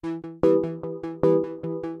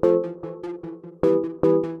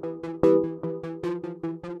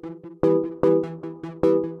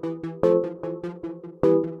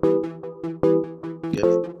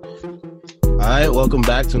welcome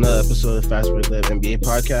back to another episode of Fast Break Live NBA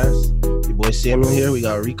podcast. Your boy Samuel here. We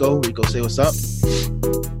got Rico. Rico, say what's up.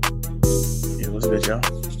 Yeah, what's good, y'all?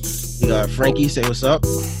 We got Frankie. Say what's up.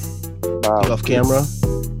 Wow. Off camera.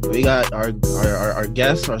 We got our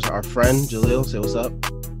guest, our friend Jaleel. Say what's up.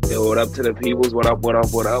 Yo, what up to the peoples? What up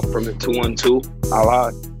from the 212?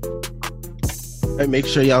 Allah. And make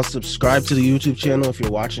sure y'all subscribe to the YouTube channel if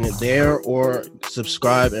you're watching it there, or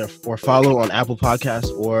subscribe or follow on Apple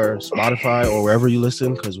Podcasts or Spotify or wherever you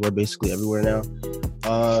listen, because we're basically everywhere now.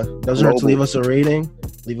 Doesn't hurt to leave us a rating,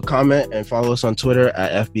 leave a comment, and follow us on Twitter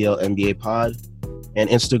at FBL NBA Pod and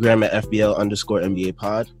Instagram at FBL_NBA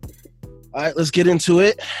Pod. All right, let's get into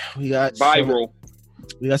it. We got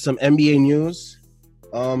some NBA news.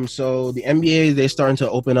 So the NBA, they're starting to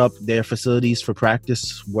open up their facilities for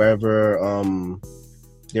practice wherever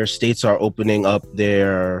their states are opening up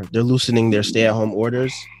they're loosening their stay-at-home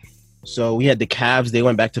orders. So we had the Cavs, they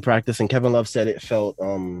went back to practice, and Kevin Love said it felt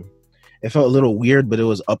a little weird, but it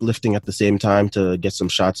was uplifting at the same time to get some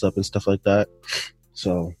shots up and stuff like that.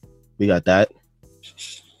 So we got that.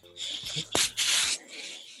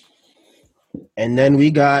 And then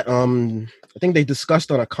we got I think they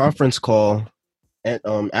discussed on a conference call. And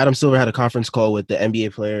Adam Silver had a conference call with the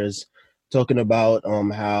NBA players talking about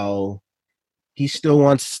how he still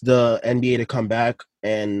wants the NBA to come back,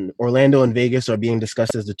 and Orlando and Vegas are being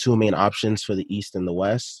discussed as the two main options for the East and the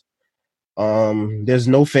West. There's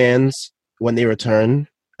no fans when they return,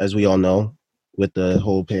 as we all know. With the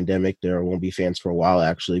whole pandemic, there won't be fans for a while,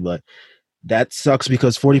 actually, but that sucks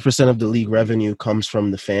because 40% of the league revenue comes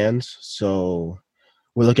from the fans. So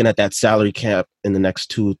we're looking at that salary cap in the next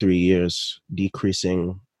 2-3 years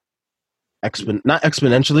decreasing, not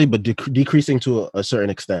exponentially, but decreasing to a certain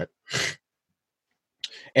extent.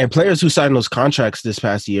 And players who signed those contracts this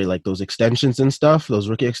past year, like those extensions and stuff, those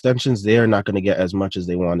rookie extensions, they're not going to get as much as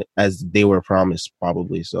they wanted, as they were promised,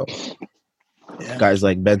 probably. So, Guys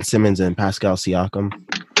like Ben Simmons and Pascal Siakam.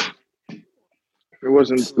 It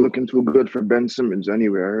wasn't looking too good for Ben Simmons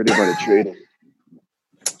anyway. I heard about a trade.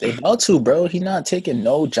 They about to, bro. He not taking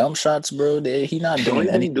no jump shots, bro. He not doing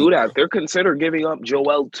anything. Do that. They're considered giving up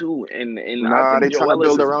Joel too, and nah, they trying to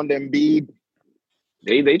build around Embiid.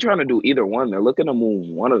 They trying to do either one. They're looking to move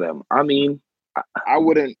one of them. I mean, I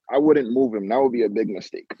wouldn't move him. That would be a big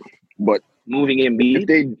mistake. But moving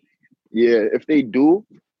Embiid, if they do,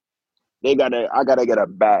 I gotta get a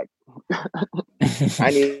bag. I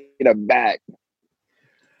need a bag.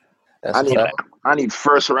 I need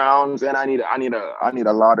first rounds, and I need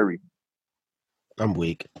a lottery. I'm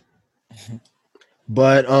weak.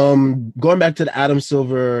 But going back to the Adam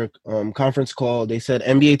Silver conference call, they said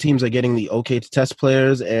NBA teams are getting the okay to test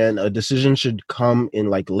players, and a decision should come in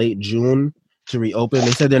like late June to reopen.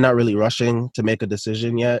 They said they're not really rushing to make a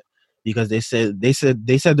decision yet because they said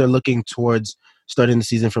they're looking towards starting the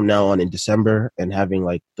season from now on in December and having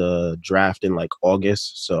like the draft in like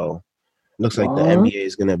August. So it looks like the NBA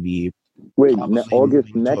is gonna be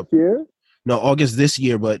August next year? No, August this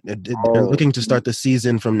year, but they're looking to start the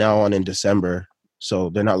season from now on in December.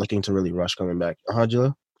 So they're not looking to really rush coming back.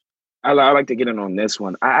 Jilla? I like to get in on this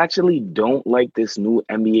one. I actually don't like this new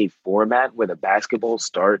NBA format where the basketball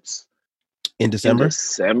starts in December.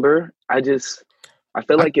 I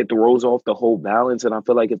feel like it throws off the whole balance, and I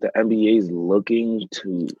feel like if the NBA is looking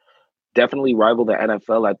to definitely rival the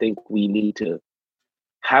NFL, I think we need to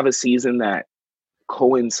have a season that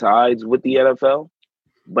coincides with the NFL,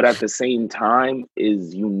 but at the same time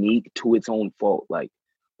is unique to its own fault. Like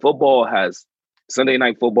football has Sunday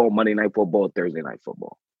night football, Monday night football, Thursday night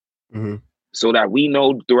football. Mm-hmm. So that we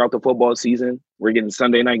know throughout the football season, we're getting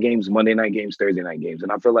Sunday night games, Monday night games, Thursday night games.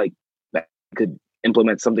 And I feel like that could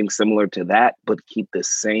implement something similar to that, but keep the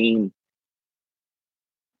same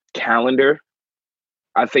calendar.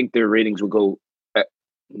 I think their ratings would go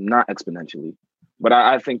not exponentially, but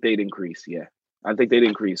I think they'd increase. Yeah. I think they'd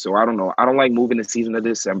increase. So I don't know. I don't like moving the season to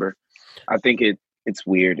December. I think it's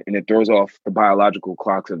weird, and it throws off the biological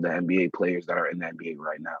clocks of the NBA players that are in the NBA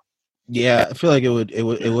right now. Yeah, I feel like it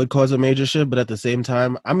would cause a major shift, but at the same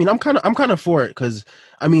time, I mean, I'm kind of for it because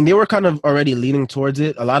I mean they were kind of already leaning towards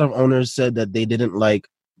it. A lot of owners said that they didn't like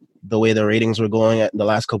the way the ratings were going in the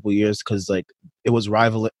last couple of years because like it was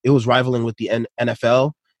rivaling with the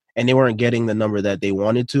NFL, and they weren't getting the number that they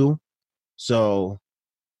wanted to. So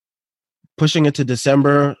pushing it to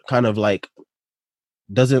December kind of like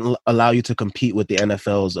doesn't allow you to compete with the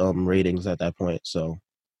NFL's ratings at that point. So,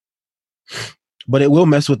 but it will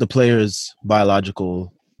mess with the players'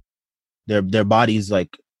 biological, their bodies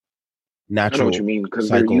like natural. I know what you mean because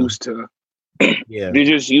cycle. They're used to. They're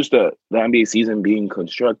just used to the NBA season being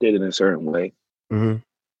constructed in a certain way, mm-hmm.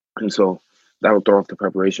 and so that will throw off the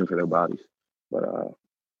preparation for their bodies. But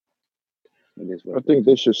it is what I it think is.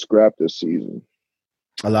 they should scrap this season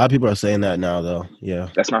A lot of people are saying that now, though. Yeah,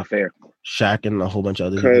 That's not fair. Shaq and a whole bunch of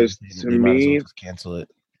other people are because saying that they might as well just cancel it.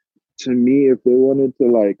 if they wanted to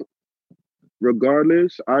like,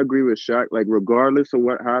 regardless, I agree with Shaq. Like, regardless of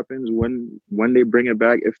what happens when they bring it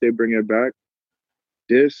back, if they bring it back,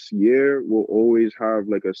 this year will always have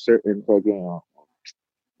like a certain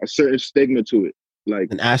stigma to it.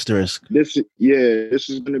 Like An asterisk. this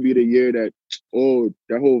is gonna be the year that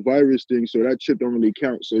that whole virus thing, so that shit don't really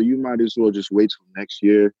count. So you might as well just wait till next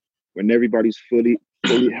year when everybody's fully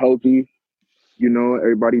healthy. You know,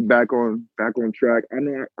 everybody back on track. I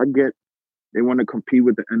know I get they want to compete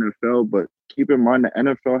with the NFL, but keep in mind the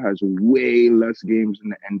NFL has way less games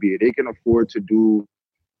than the NBA. They can afford to do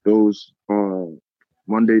those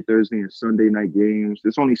Monday, Thursday, and Sunday night games.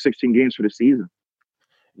 There's only 16 games for the season.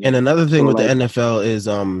 And another thing So, with like, the NFL is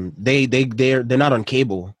they're not on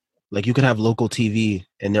cable. Like you could have local TV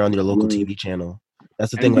and they're on your local Right. TV channel.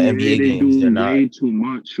 That's the thing with NBA, NBA they games. They're do not. way too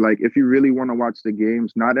much. Like, if you really want to watch the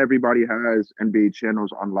games, not everybody has NBA channels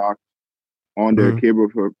unlocked on their cable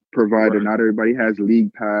provider. Right. Not everybody has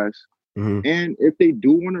League Pass. Mhm. And if they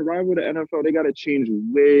do want to rival the NFL, they got to change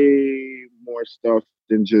way more stuff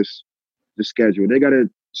than just the schedule. They got to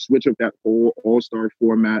switch up that whole all-star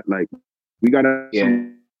format. Like, we got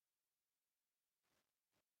to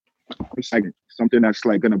something that's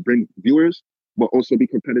like going to bring viewers, but also be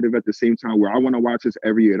competitive at the same time, where I want to watch this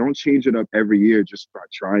every year. Don't change it up every year just by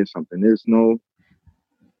trying something.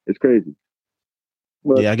 It's crazy.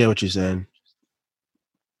 But Yeah, I get what you're saying.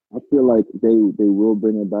 I feel like they will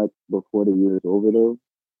bring it back before the year is over, though.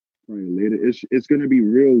 Probably later. It's gonna be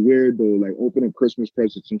real weird though, like opening Christmas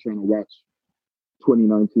presents and trying to watch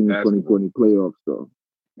 2019 and 2020 playoffs. Though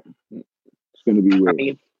it's gonna be weird. I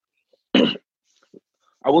mean,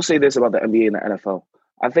 I will say this about the NBA and the NFL.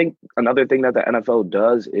 I think another thing that the NFL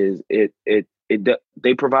does is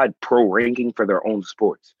they provide pro ranking for their own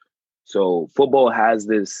sports. So football has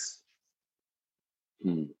this.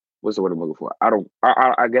 What's the word I'm looking for?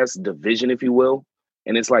 I guess division, if you will,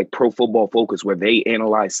 and it's like Pro Football Focus, where they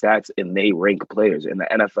analyze stats and they rank players. In the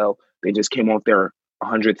NFL, they just came off their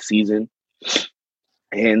 100th season,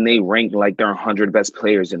 and they ranked like their 100 best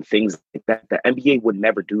players and things like that. The NBA would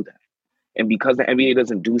never do that. And because the NBA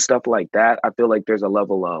doesn't do stuff like that, I feel like there's a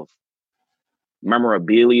level of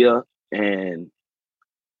memorabilia and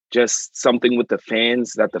just something with the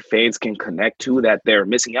fans that the fans can connect to that they're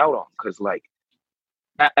missing out on. Because like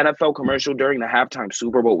that NFL commercial during the halftime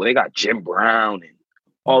Super Bowl where they got Jim Brown and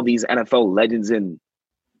all these NFL legends in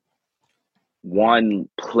one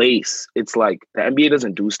place, it's like the NBA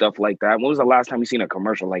doesn't do stuff like that. When was the last time you seen a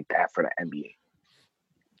commercial like that for the NBA?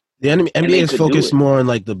 The NBA is could focused more on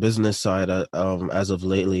like the business side as of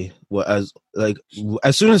lately. Well,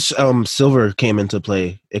 as soon as Silver came into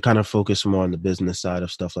play, it kind of focused more on the business side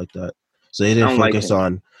of stuff like that. So they didn't focus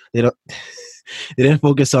on they didn't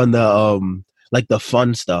focus on the like the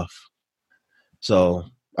fun stuff. So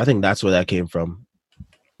I think that's where that came from.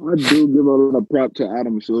 I do give a lot of prop to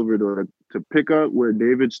Adam Silver though, to pick up where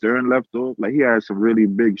David Stern left off. Like, he has some really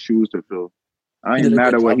big shoes to fill. I ain't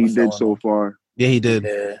mad at what he did so far. Yeah, he did.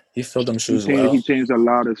 Yeah, he filled them shoes He changed a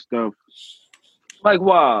lot of stuff. Like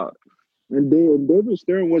what? And David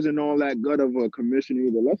Stern wasn't all that good of a commissioner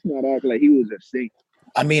either. Let's not act like he was a saint.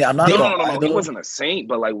 I mean, I'm not gonna lie, he wasn't a saint,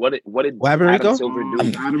 but like what did happened, Adam Rico? Silver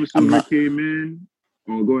do? Adam Silver came in.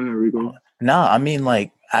 Oh, go ahead, Rico. Nah, I mean,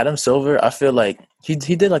 like, Adam Silver, I feel like he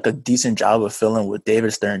did like a decent job of filling what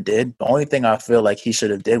David Stern did. The only thing I feel like he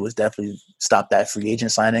should have did was definitely stop that free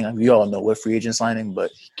agent signing. We all know what free agent signing,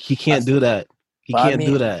 but he can't do that. He can't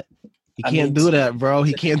do that. He can't do that, bro.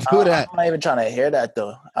 He can't do that. I'm not even trying to hear that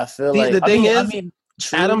though. I feel like the thing is,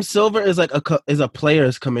 true. Adam Silver is like a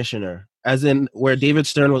player's commissioner, as in where David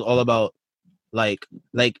Stern was all about like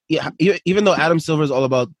even though Adam Silver is all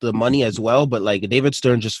about the money as well, but like David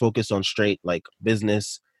Stern just focused on straight like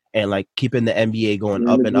business and like keeping the NBA going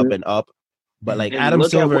up and up and up. But like and Adam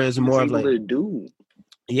Silver is more of like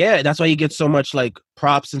yeah, that's why he gets so much like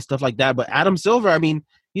props and stuff like that. But Adam Silver, I mean,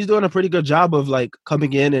 he's doing a pretty good job of like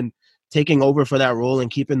coming in and taking over for that role and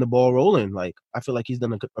keeping the ball rolling. Like, I feel like he's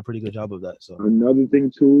done a pretty good job of that. So another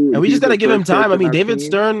thing too, and we just gotta give him time. I mean, David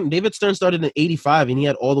Stern started in '85, and he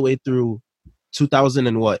had all the way through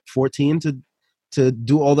 2014 to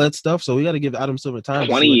do all that stuff. So we got to give Adam Silver time.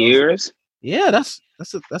 20 years. Yeah, that's.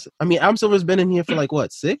 I mean, Adam Silver's been in here for like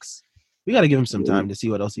what, 6? We got to give him some time to see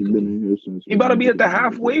what else he can do. He about to be at the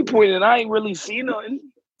halfway point, and I ain't really seen nothing.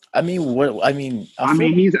 I mean,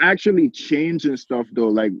 he's actually changing stuff though.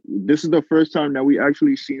 Like, this is the first time that we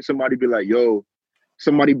actually seen somebody be like, "Yo,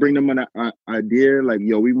 somebody bring them an idea like,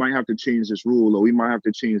 yo, we might have to change this rule, or we might have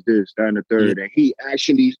to change this, that, and the third, and he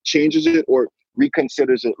actually changes it or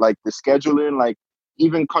reconsiders it, like the scheduling, like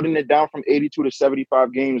even cutting it down from 82 to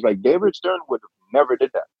 75 games. Like David Stern would have never did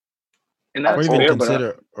that. And Or that's even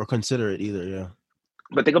fair, consider it either. Yeah.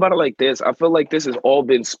 but think about it like this. I feel like this has all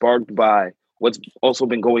been sparked by what's also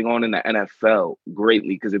been going on in the NFL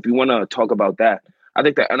greatly. Because if you want to talk about that, I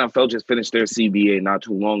think the NFL just finished their CBA not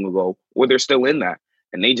too long ago, or they're still in that.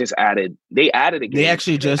 And they added a game. They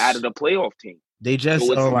actually just added a playoff team. They just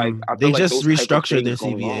So it's like, I feel they like just those type of restructured their things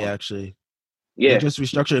going CBA on. actually. Yeah. They just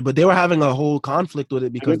restructured it, but they were having a whole conflict with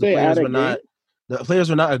it because Did they add a game? the players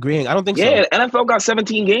were not agreeing. I don't think so. Yeah, NFL got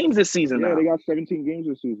 17 games this season Yeah, now. they got 17 games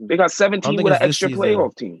this season. They got I 17 don't with think an it's this extra season.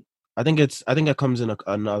 playoff team. I think it comes in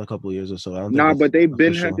another couple of years or so. I don't think Nah, it's but they've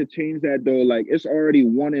been official. had to change that though. Like it's already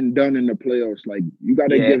one and done in the playoffs. Like you got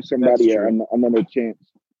to Yeah, give somebody that's true. another chance.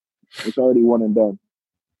 It's already one and done.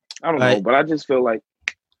 I don't know, but I just feel like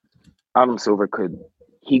Adam Silver could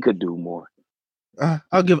do more.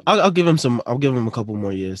 I'll give him a couple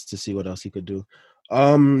more years to see what else he could do.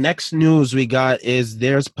 Next news we got is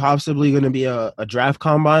there's possibly going to be a draft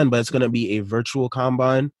combine, but it's going to be a virtual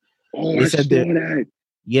combine. Oh, They I said saw that. that.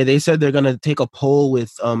 Yeah, they said they're gonna take a poll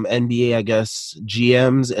with NBA, I guess,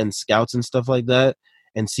 GMs and scouts and stuff like that,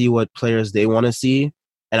 and see what players they want to see.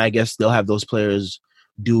 And I guess they'll have those players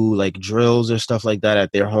do like drills or stuff like that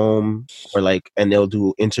at their home, or and they'll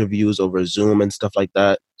do interviews over Zoom and stuff like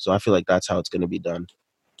that. So I feel like that's how it's gonna be done.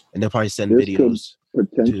 And they'll probably send This videos.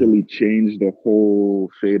 could potentially change the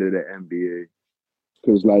whole fate of the NBA,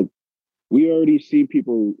 because like we already see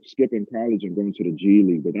people skipping college and going to the G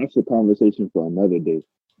League, but that's a conversation for another day.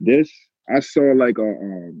 This, I saw like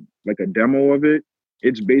a demo of it.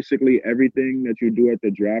 It's basically everything that you do at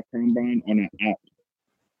the draft combine on an app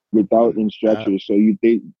without instructions. So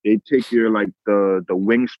they take your like the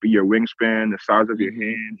your wingspan, the size of your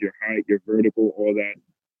hands, your height, your vertical, all that.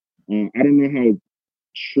 I don't know how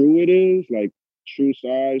true it is, like true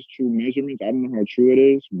size, true measurements. I don't know how true it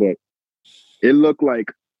is, but it looked like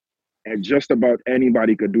just about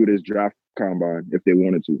anybody could do this draft combine if they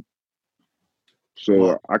wanted to.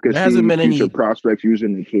 So I could see future prospects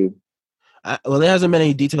using it too. There hasn't been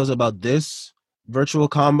any details about this virtual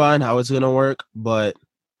combine, how it's going to work, but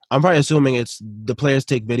I'm probably assuming it's the players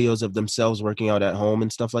take videos of themselves working out at home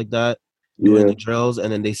and stuff like that, doing the drills,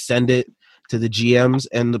 and then they send it to the GMs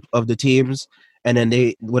of the teams, and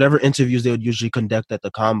then whatever interviews they would usually conduct at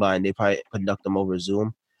the combine, they probably conduct them over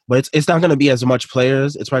Zoom. But it's not going to be as much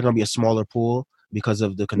players. It's probably going to be a smaller pool because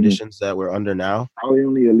of the conditions that we're under now. Probably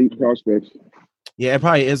only elite prospects. Yeah, it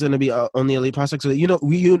probably is going to be only elite prospects. So,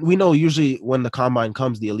 we know usually when the combine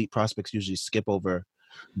comes, the elite prospects usually skip over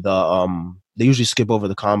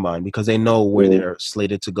the combine because they know where they're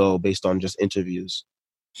slated to go based on just interviews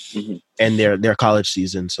and their college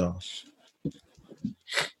season. So, all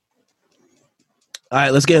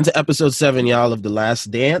right, let's get into episode 7, y'all, of The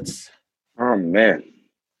Last Dance. Oh man.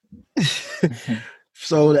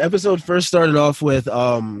 So the episode first started off with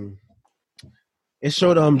it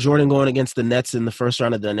showed Jordan going against the Nets in the first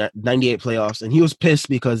round of the 98 playoffs, and he was pissed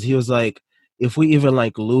because he was like, if we even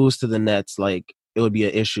like lose to the Nets, like it would be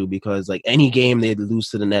an issue because like any game they'd lose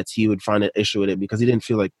to the Nets, he would find an issue with it because he didn't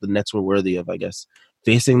feel like the Nets were worthy of, I guess,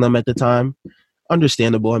 facing them at the time.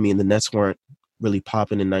 Understandable. I mean, the Nets weren't really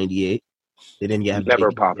popping in 98. They didn't get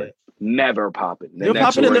never popping. Never popping. They were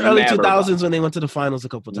popping in the early 2000s when they went to the finals a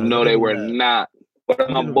couple times. No, they were not. What did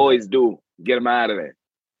my boys do? Get them out of there.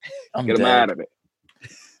 Get them out of there.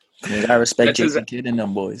 You gotta respect Jason Kidd and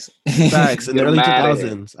them boys. Facts in the early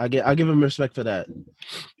 2000s. I give him respect for that.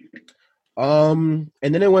 And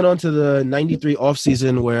then it went on to the 93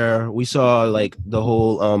 offseason where we saw like the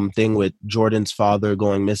whole thing with Jordan's father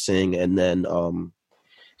going missing, and then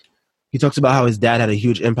he talks about how his dad had a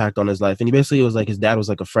huge impact on his life, and he basically was like his dad was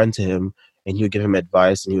like a friend to him, and he would give him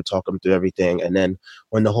advice and he would talk him through everything. And then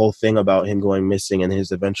when the whole thing about him going missing and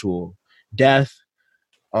his eventual death,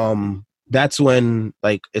 that's when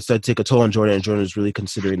like it started to take a toll on Jordan, and Jordan was really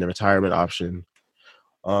considering the retirement option.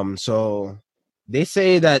 So they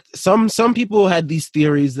say that some people had these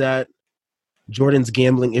theories that Jordan's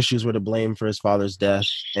gambling issues were to blame for his father's death,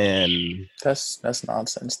 and that's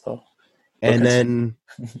nonsense though. And then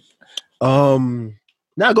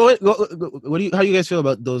now go how do you guys feel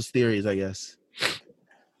about those theories, I guess?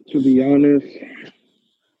 To be honest,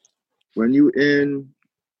 when you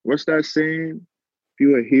what's that saying? If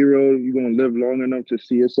you're a hero, you're gonna live long enough to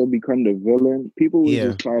see yourself become the villain. People were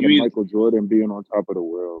just tired of Michael Jordan being on top of the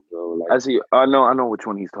world, bro. Like, I see. I know which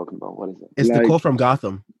one he's talking about. What is it? It's like, the quote from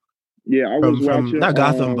Gotham. Yeah, I was watching. Not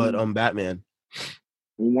Gotham, but Batman.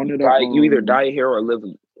 one of the You either die here or live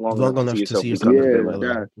long Long enough to see yourself become a yeah, villain.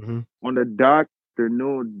 that Mm-hmm. on the doc, the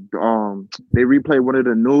new they replay one of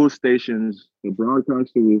the news stations. The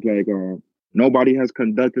broadcaster was like, nobody has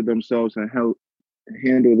conducted themselves and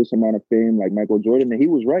handle this amount of fame like Michael Jordan, and he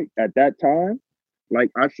was right at that time. Like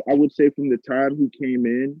I would say from the time he came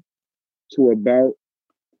in to about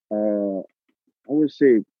I would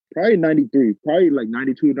say probably 93, probably like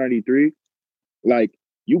 92, 93. Like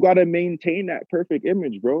you gotta maintain that perfect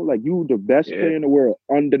image, bro. Like you the best player in the world,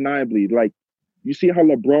 undeniably. Like you see how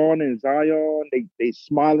LeBron and Zion, they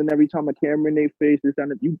smiling every time a camera in their face. This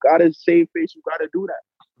and that. You gotta save face. You gotta do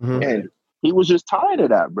that. Mm-hmm. And he was just tired of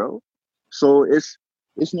that, bro. So it's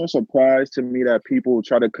no surprise to me that people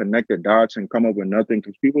try to connect the dots and come up with nothing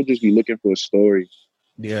because people just be looking for a story.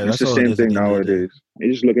 Yeah, It's that's the all it same is at thing the end of the day. nowadays.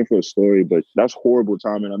 They're just looking for a story, but that's horrible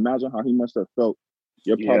timing. Imagine how he must have felt.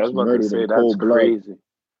 Your Yeah, I was pops about to murdered say in that's cold blood. crazy.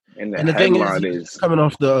 And And the thing is, headline he's coming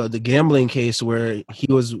off the gambling case where he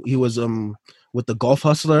was with the golf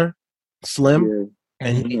hustler, Slim, Yeah.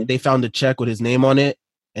 and they found a check with his name on it,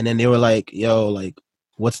 and then they were like, "Yo, like,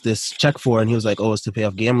 what's this check for?" And he was like, "Oh, it's to pay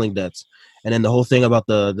off gambling debts." And then the whole thing about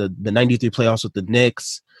the '93 playoffs with the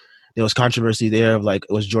Knicks, there was controversy there of like,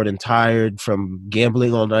 was Jordan tired from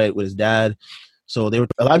gambling all night with his dad? So a lot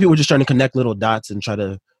of people were just trying to connect little dots and try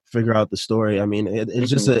to figure out the story. I mean, it's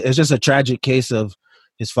just a tragic case of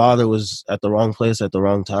his father was at the wrong place at the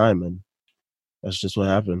wrong time, and that's just what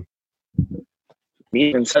happened. Me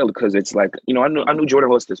even said because it's like, you know, I knew Jordan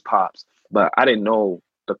was his pops, but I didn't know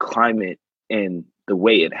the climate and the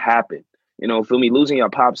way it happened. You know, feel me? Losing your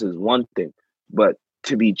pops is one thing, but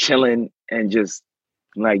to be chilling and just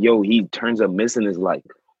like, yo, he turns up missing is like,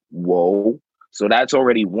 whoa. So that's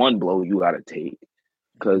already one blow you gotta take.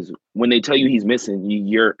 Because when they tell you he's missing,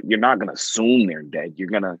 you're not gonna assume they're dead. You're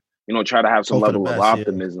gonna, you know, try to have some level of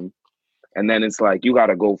optimism. Yeah. And then it's like you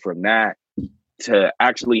gotta go from that to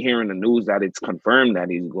actually hearing the news that it's confirmed that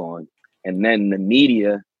he's gone. And then the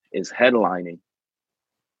media is headlining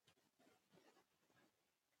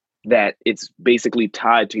that it's basically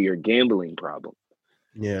tied to your gambling problem.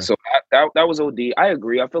 Yeah. So that was OD. I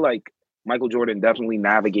agree. I feel like Michael Jordan definitely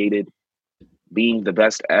navigated being the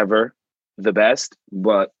best ever,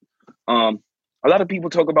 but a lot of people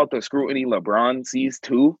talk about the scrutiny LeBron sees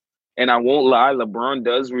too, and I won't lie, LeBron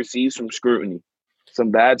does receive some scrutiny,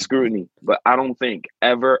 some bad scrutiny, but I don't think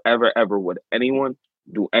ever would anyone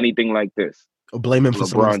do anything like this. Or blame him for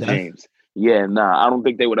LeBron James. Yeah, nah, I don't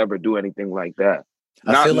think they would ever do anything like that.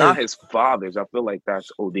 Not his fathers. I feel like that's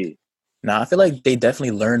OD. Nah, I feel like they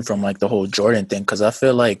definitely learned from like the whole Jordan thing because I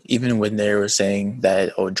feel like even when they were saying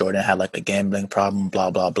that Jordan had like a gambling problem, blah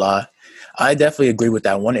blah blah, I definitely agree with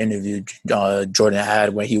that one interview Jordan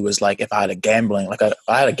had where he was like, if I had a gambling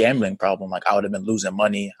problem, like I would have been losing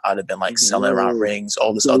money, I would have been like selling around rings,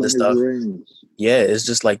 all this other stuff. Yeah, it's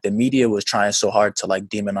just like the media was trying so hard to like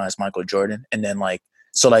demonize Michael Jordan, and then like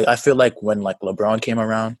so like I feel like when like LeBron came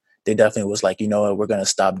around, they definitely was like, you know what, we're gonna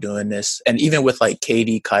stop doing this. And even with like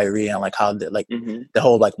KD, Kyrie, and like how the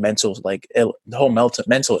whole like mental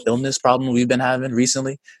illness problem we've been having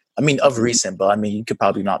recently. I mean, recent, but I mean, you could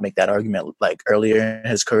probably not make that argument like earlier in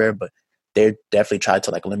his career, but they definitely tried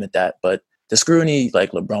to like limit that. But the scrutiny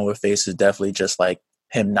like LeBron would face is definitely just like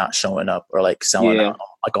him not showing up or like selling out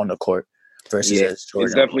like on the court. Versus Jordan.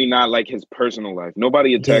 It's definitely not like his personal life.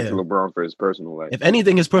 Nobody attacks LeBron for his personal life. If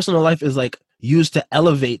anything, his personal life is like used to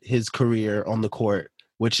elevate his career on the court,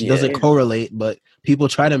 which doesn't correlate, but people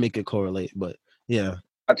try to make it correlate. But yeah.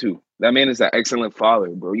 That man is an excellent father,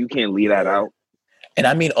 bro. You can't leave that out. And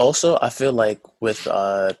I mean, also, I feel like with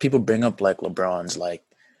people bring up like LeBron's like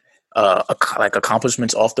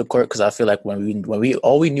accomplishments off the court because I feel like when we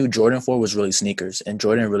all we knew Jordan for was really sneakers, and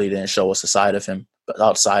Jordan really didn't show us a side of him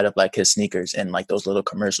outside of like his sneakers and like those little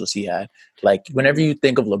commercials he had. Like whenever you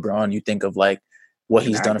think of LeBron, you think of like what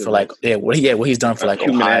he's done for like what he's done for like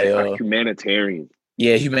Ohio, humanitarian.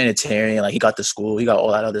 Yeah, humanitarian. Like he got the school, he got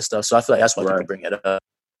all that other stuff. So I feel like that's why people bring it up.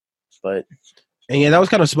 But and that was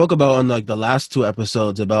kind of spoke about on like the last two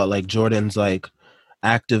episodes about like Jordan's like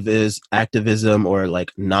activism or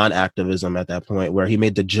like non-activism at that point, where he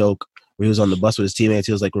made the joke where he was on the bus with his teammates.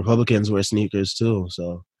 He was like, Republicans wear sneakers too.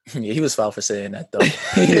 So yeah, he was foul for saying that though.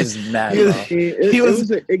 He was mad. It was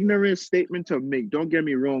an ignorant statement to make. Don't get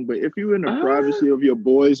me wrong, but if you're in the privacy of your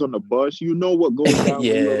boys on the bus, you know what goes down when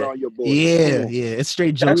you're around your boys. Yeah, it's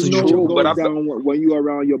straight jokes. You know what goes down when you are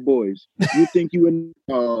around your boys. You think you in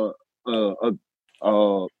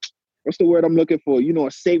what's the word I'm looking for? You know,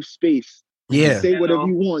 a safe space. Yeah. You say whatever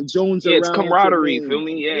you want. Jones around. It's camaraderie, feel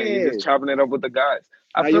me? Yeah, you're just chopping it up with the guys.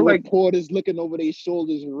 I Now feel your like reporters looking over their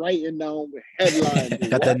shoulders, writing down headlines.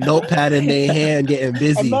 Got the notepad in their hand, getting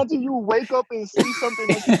busy. Imagine you wake up and see something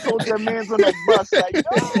that you told your man's on the bus. Like,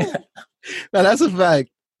 yo, No, that's a fact.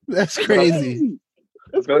 That's crazy.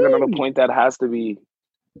 I feel like another point that has to be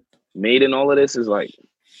made in all of this is like,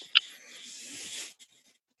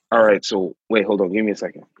 all right, so wait, hold on, give me a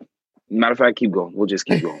second. Matter of fact, keep going. We'll just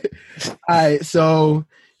keep going. All right, so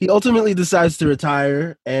he ultimately decides to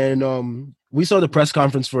retire, and we saw the press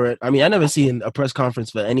conference for it. I mean, I never seen a press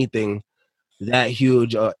conference for anything that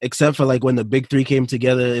huge, except for like when the Big Three came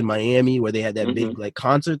together in Miami, where they had that big like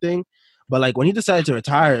concert thing. But like when he decided to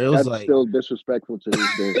retire, it was That's like still disrespectful to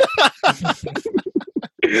this day.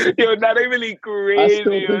 Yo, not really I crazy.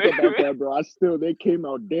 still think about that, bro. They came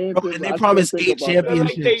out dancing. Bro, and they I still promised think 8 about that.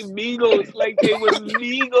 championships. Like they Migos, like they was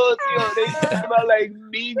Migos, yo. They came out like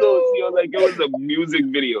Migos, yo. Like it was a music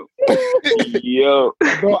video. Yo.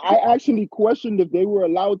 Bro, I actually questioned if they were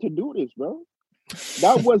allowed to do this, bro.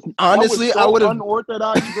 That was Honestly, that was so I would've-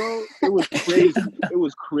 unorthodox, bro. It was crazy. It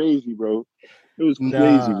was crazy, bro. It was crazy,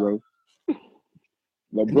 Nah. bro.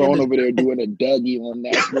 LeBron over there doing a Dougie on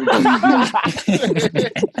national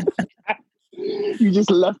TV. You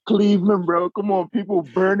just left Cleveland, bro. Come on, people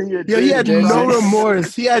burning your Yo, he had dreams, no bro.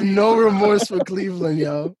 remorse. He had no remorse for Cleveland,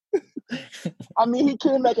 yo. I mean, he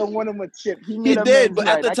came back and won him a chip. He made did, amends but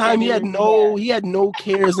at right. the I time can't he had even he had no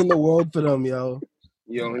cares in the world for them, yo.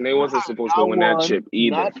 Yo, and they wasn't supposed to Not win that one, chip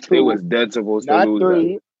either. not They two, was dead supposed to not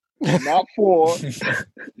lose three, not four,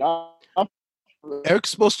 not. Eric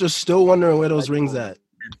Spoelstra's still wondering where those rings at.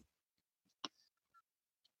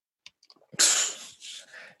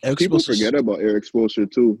 Eric People Spoelstra- forget about Eric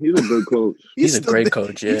Spoelstra too. He's a good coach. He's a still great the-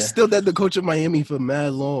 coach, yeah. He's still the coach of Miami for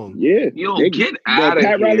mad long. Yeah. Yo, They- get bro, outta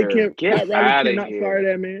Pat Riley here. can't. Get Pat Riley outta cannot here. fire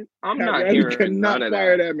that man. I'm Pat not Riley hearing cannot none of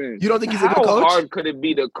fire that. that man. You don't think he's a good How coach? hard could it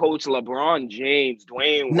be to coach LeBron James,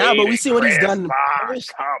 Dwayne Nah, Wade, but we and see what he's Chris done. Bosh?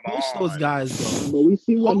 Come Post on. those guys, though. But we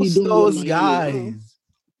see what he's Post doing. those with Miami, guys.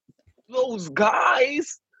 Those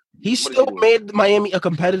guys? He What is still he doing? made Miami a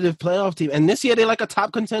competitive playoff team, and this year they're like a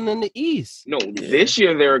top contender in the East. No, this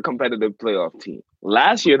year they're a competitive playoff team.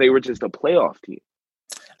 Last year they were just a playoff team.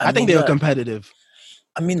 I think they were competitive.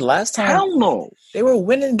 I mean, last time Hell no. they were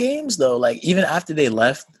winning games though. Like even after they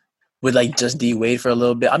left with like just D Wade for a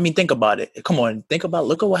little bit. I mean, think about it. Come on, think about.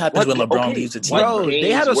 Look at what happens when LeBron leaves the team. Bro,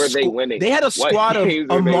 they had a games were they winning? They had a What squad of games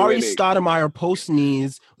were they Amari winning? Stoudemire post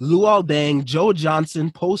knees, Luol Deng, Joe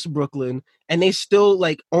Johnson post Brooklyn, and they still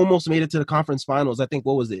like almost made it to the conference finals. I think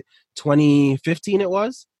what was it? 2015 it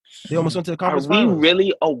was? They almost went to the Are conference we finals.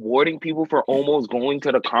 really awarding people for almost going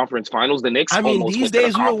to the conference finals? The Knicks I mean, almost these went to the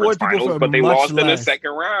days we conference award people finals, for but they much lost in the less.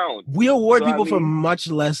 second round. We award So, I people for mean- much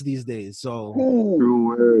less these days. So True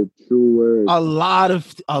word. True word. a lot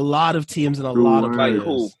of teams and a lot of Like players.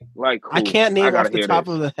 who? Like who? I can't name gotta off the hear top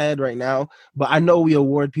this. of the head right now, but I know we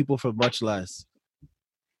award people for much less.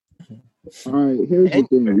 All right, here's the And-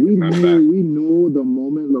 thing. That's fact. We knew the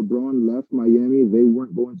moment LeBron left Miami, they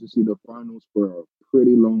weren't going to see the finals for a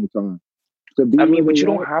pretty long time. To be I where mean, but they you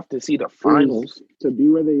don't at, have to see the finals. to be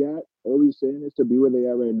where they at, all we're saying is to be where they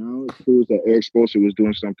at right now, it proves that Eric Spoelstra was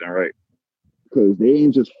doing something right. Because they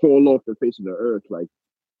ain't just fall off the face of the earth. Like,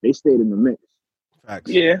 they stayed in the mix.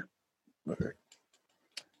 Facts. Yeah. All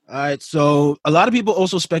right. So a lot of people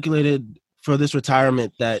also speculated for this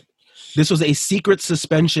retirement that this was a secret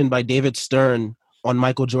suspension by David Stern on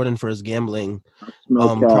Michael Jordan for his gambling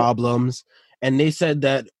Smell cap. problems. And they said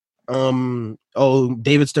that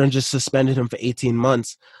David Stern just suspended him for 18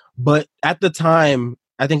 months. But at the time,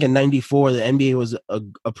 I think in 94, the NBA was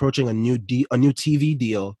approaching a new TV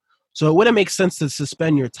deal. So it wouldn't make sense to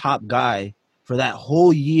suspend your top guy for that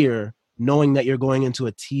whole year, knowing that you're going into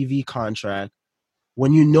a TV contract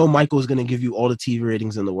when you know Michael's going to give you all the TV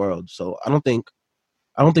ratings in the world. So I don't think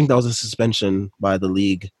that was a suspension by the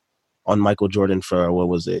league on Michael Jordan for, what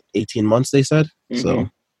was it, 18 months, they said? So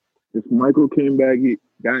If Michael came back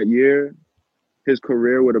that year, his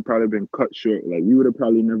career would have probably been cut short. Like, we would have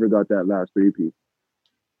probably never got that last three-peat.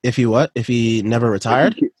 if he never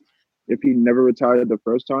retired? If he never retired the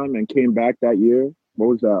first time and came back that year, what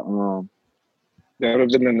was that? That would have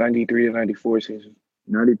been the 93 and 94 season.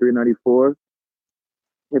 93, 94.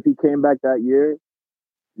 If he came back that year,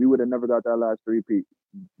 we would have never got that last three-peat.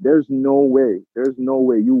 There's no way. There's no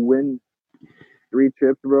way. You win 3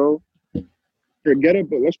 chips, bro. Forget it,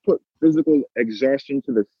 but let's put physical exhaustion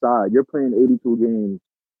to the side. You're playing 82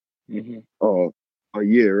 games a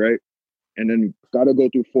year, right? And then you got to go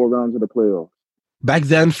through 4 rounds of the playoffs. Back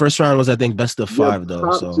then, first round was, I think, best of 5, Your though.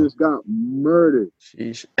 top So just got murdered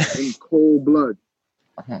Sheesh. in cold blood.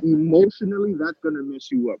 Uh-huh. Emotionally, that's going to mess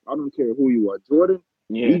you up. I don't care who you are. Jordan,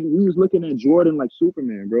 Yeah. We was looking at Jordan like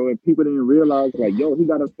Superman, bro, and people didn't realize, like, yo, he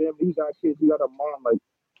got a family, he got kids, he got a mom, like,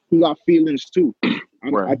 he got feelings too. I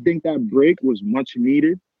Right. think that break was much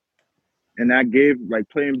needed, and that gave, like,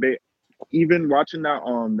 even watching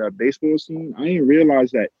that baseball scene, I didn't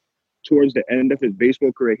realize that towards the end of his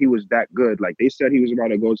baseball career, he was that good. Like, they said he was about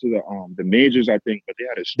to go to the majors, I think, but they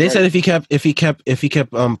had a strike. They said if he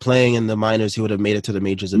kept playing in the minors, he would have made it to the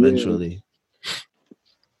majors eventually. Yeah.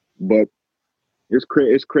 But it's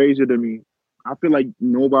crazy to me. I feel like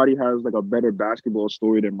nobody has like a better basketball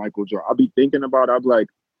story than Michael Jordan. I'll be thinking about it, I'm like,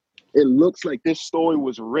 it looks like this story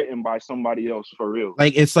was written by somebody else for real.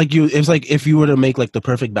 Like it's like if you were to make like the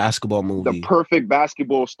perfect basketball movie. The perfect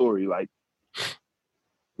basketball story. Like,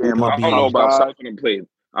 damn, I don't know about stopping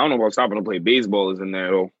to play baseball is in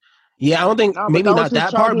there though. Yeah, I don't think maybe not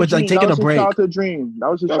that part, but like taking a break. That was his childhood dream.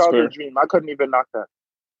 That was his childhood dream. I couldn't even knock that.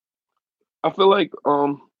 I feel like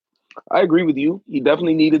I agree with you. He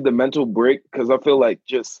definitely needed the mental break because I feel like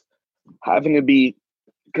just having to be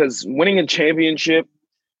because winning a championship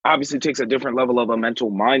obviously takes a different level of a mental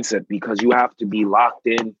mindset because you have to be locked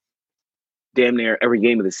in damn near every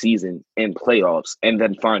game of the season and playoffs and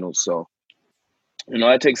then finals. So,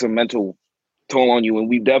 that takes a mental toll on you. And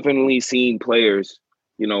we've definitely seen players,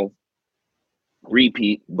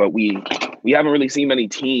 repeat, but we haven't really seen many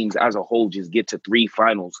teams as a whole just get to 3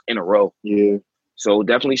 finals in a row. Yeah. So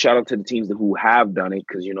definitely shout out to the teams who have done it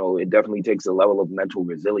because, it definitely takes a level of mental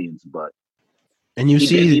resilience. But and you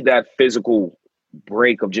did need that physical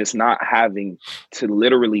break of just not having to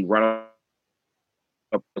literally run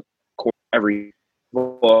up the court every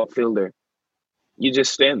ball fielder. You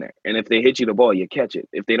just stand there. And if they hit you the ball, you catch it.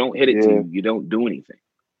 If they don't hit it to you, you don't do anything.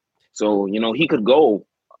 So, he could go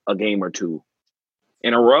a game or 2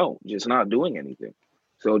 in a row, just not doing anything.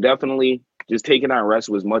 So definitely just taking that rest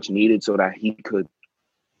was much needed so that he could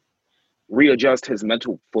readjust his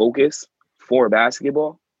mental focus for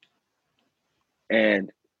basketball.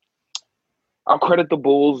 And I'll credit the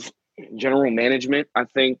Bulls general management. I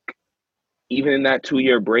think even in that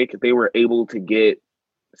 2-year break, they were able to get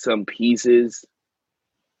some pieces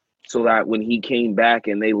so that when he came back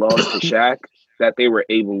and they lost to Shaq, that they were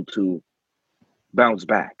able to bounce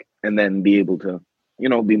back and then be able to,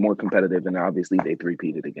 be more competitive. And obviously they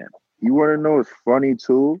three-peated again. You want to know what's funny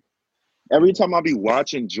too? Every time I be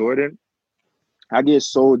watching Jordan, I get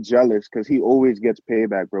so jealous because he always gets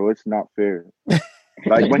payback, bro. It's not fair.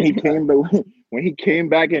 Like when he came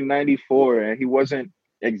back in '94 and he wasn't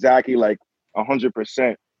exactly like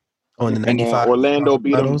 100%. Oh, in the '95 Orlando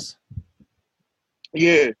beat him. Finals?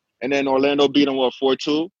 Yeah, and then Orlando beat him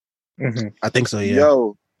 4-2. Mm-hmm. I think so. Yeah.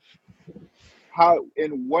 Yo,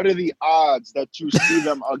 what are the odds that you see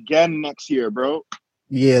them again next year, bro?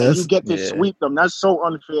 Yeah, and you get to sweep them. That's so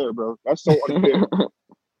unfair, bro. That's so unfair.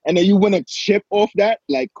 And then you win a chip off that?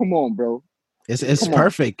 Like, come on, bro. It's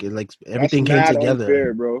perfect. Like everything That's came together.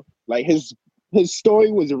 Unfair, bro. Like his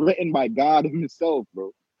story was written by God himself, bro.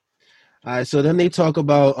 All right, so then they talk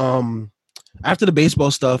about after the baseball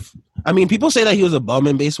stuff. I mean, people say that he was a bum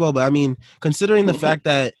in baseball, but I mean, considering the fact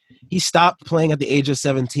that he stopped playing at the age of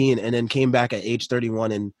 17 and then came back at age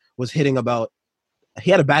 31 and was hitting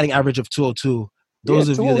he had a batting average of 202. Those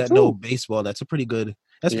of you that know baseball, that's pretty good.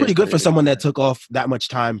 That's pretty good for someone that took off that much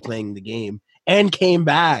time playing the game and came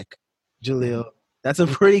back, Jaleel. That's a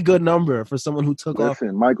pretty good number for someone who took off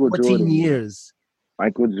 14 years.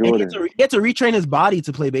 Michael Jordan. And he had to retrain his body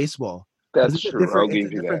to play baseball. That's true. It's a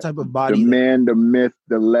different type of body. The man, the myth,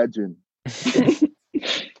 the legend.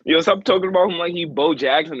 Yo, stop talking about him like he Bo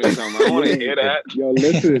Jackson or something. I don't want to hear that. Yo,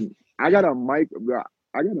 listen, I got a mic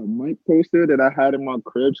poster that I had in my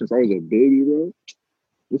crib since I was a baby, bro.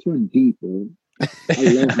 This one deep, bro. I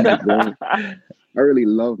love Mike, bro. I really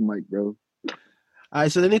love Mike, bro. All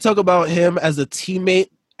right, so then they talk about him as a teammate,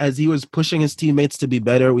 as he was pushing his teammates to be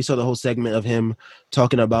better. We saw the whole segment of him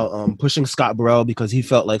talking about pushing Scott Burrell because he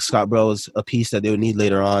felt like Scott Burrell was a piece that they would need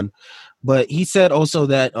later on. But he said also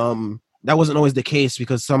that that wasn't always the case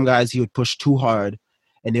because some guys he would push too hard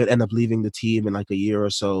and they would end up leaving the team in like a year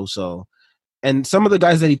or so. And some of the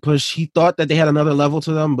guys that he pushed, he thought that they had another level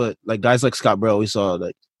to them, but like guys like Scott Burrell, we saw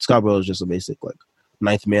like Scott Burrell is just a basic like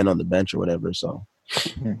 9th man on the bench or whatever. So,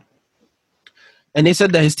 and they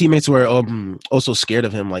said that his teammates were also scared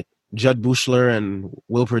of him, like Judd Buechler and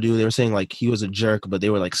Will Perdue. They were saying like he was a jerk, but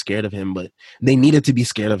they were like scared of him. But they needed to be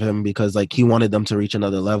scared of him because like he wanted them to reach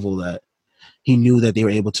another level that he knew that they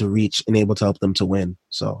were able to reach and able to help them to win.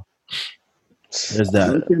 So there's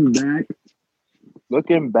that.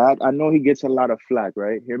 Looking back, I know he gets a lot of flack,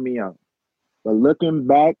 right? Hear me out. But looking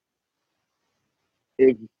back,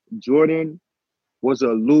 if Jordan was a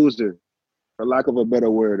loser, for lack of a better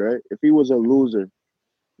word, right? If he was a loser,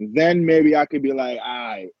 then maybe I could be like, all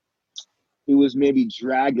right, he was maybe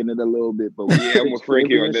dragging it a little bit, but Yeah, I'm with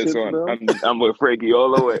Frankie on this one. bro. I'm with Frankie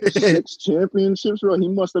all the way. 6 championships, bro. He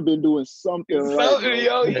must have been doing something right, bro.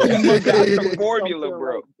 Yo, he must got have been the doing formula, something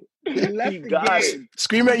bro. right. He left He the got game.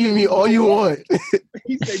 Scream at me all you want.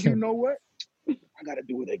 He said, you know what? I gotta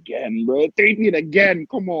do it again, bro. 3 feet again.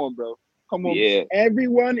 Come on, bro. Come on. Yeah.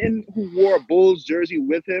 Everyone who wore a Bulls jersey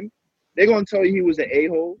with him, they're gonna tell you he was an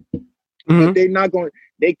a-hole. Mhm. But they're not going.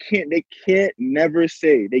 They can't never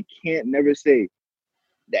say that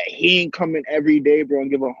he ain't coming every day, bro,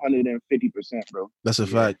 and give 150%, bro. That's a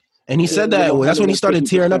fact. And he Yeah, said that. That's when he started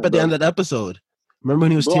tearing up at the 150%, end of the episode. Remember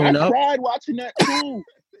when he was Bro, tearing I up? cried watching that too.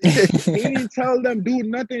 He didn't tell them do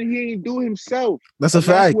nothing. He ain't do himself. That's a And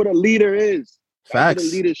fact. That's what a leader is. That's Facts.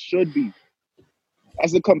 what a leader should be.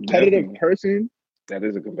 As a competitive Definitely. person, That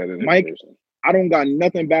is a competitive Mike, person. I don't got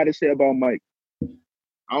nothing bad to say about Mike.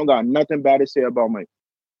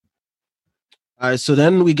 All right, so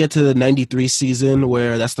then we get to the 93 season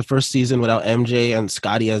where that's the first season without MJ and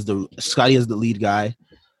Scotty as the lead guy.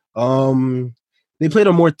 They played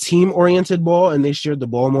a more team-oriented ball and they shared the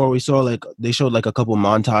ball more. They showed like a couple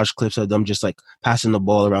montage clips of them just like passing the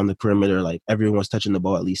ball around the perimeter, like everyone was touching the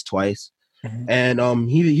ball at least twice. Mhm. And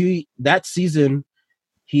he that season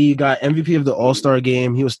he got MVP of the All-Star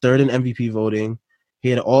game. He was third in MVP voting. He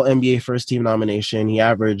had an All-NBA first-team nomination. He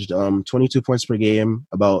averaged 22 points per game,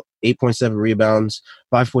 about 8.7 rebounds,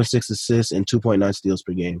 5.6 assists, and 2.9 steals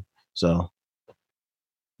per game. So,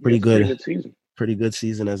 pretty good season. pretty good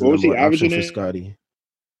season as a What was he number one option for averaging? Scotty.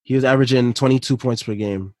 He was averaging 22 points per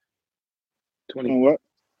game, 20. What?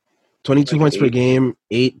 22 Like points per 8. game,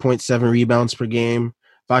 8.7 rebounds per game,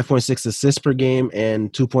 5.6 assists per game,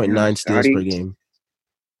 and 2.9 steals Scotty. per game.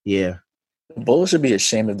 Yeah. The Bulls should be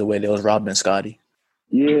ashamed of the way they was robbing Scotty.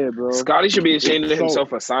 Yeah, bro. Scotty should be ashamed of It's so- himself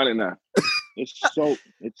for signing that. It's so.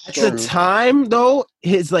 At the time, though,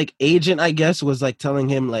 his like agent, I guess, was like telling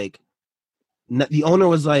him like the owner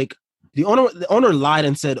was like the owner lied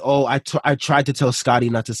and said, "Oh, I tried to tell Scotty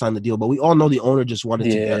not to sign the deal," but we all know the owner just wanted to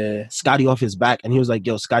get Scotty off his back, and he was like,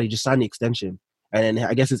 "Yo, Scotty, just sign the extension." And then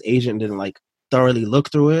I guess his agent didn't like thoroughly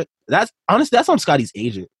look through it. That's honestly that's on Scotty's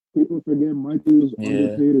agent. People forget Michael was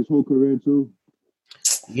underpaid his whole career too.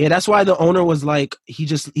 Yeah, that's why the owner was like he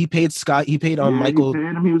paid Scott he paid Michael. He paid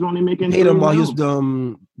him. He was only making. He paid him while he was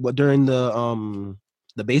during the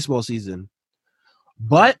baseball season.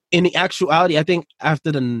 But in the actuality, I think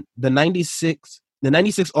after the 96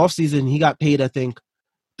 offseason, he got paid I think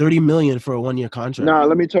 $30 million for a 1-year contract. Nah,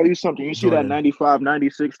 let me tell you something. You see Jordan. that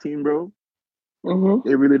 95-96 team, bro? Mm-hmm.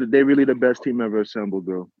 They really the best team ever assembled,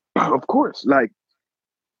 bro. Of course. Like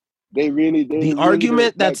they the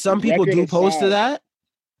argument that some people do pose to that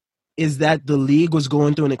is that the league was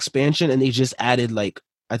going through an expansion and they just added like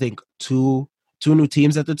I think two new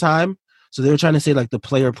teams at the time. So they were trying to say like the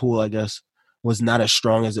player pool, I guess, was not as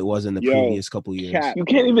strong as it was in the previous couple years. Cat. You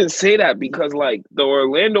can't even say that because like the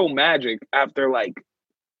Orlando Magic, after like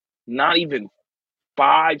not even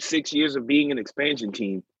 5-6 years of being an expansion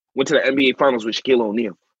team, went to the NBA Finals with Shaquille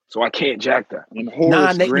O'Neal. So I can't jack that. And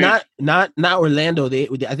Horace Grant. Not Orlando.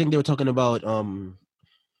 I think they were talking about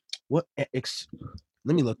what?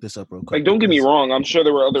 Let me look this up real quick. Like, don't get me wrong. I'm sure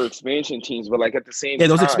there were other expansion teams, but like at the same time,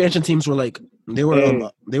 those expansion teams were like they were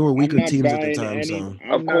weaker I'm not teams at the buying time. any- So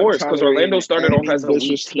I'm of not course, because Orlando tolerating started off any as a weak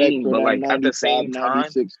disrespect team, for but that like at the same 95, time,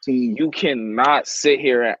 96 team. you cannot sit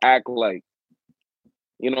here and act like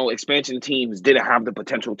expansion teams didn't have the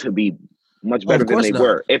potential to be much better than course they not.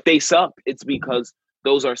 were. If they suck, it's because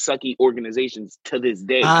those are sucky organizations to this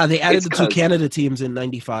day. they added It's the 2 'cause- Canada teams in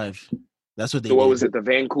 '95. That's what they So what did. was it? The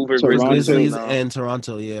Vancouver Toronto. Grizzlies No. and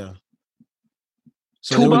Toronto, yeah.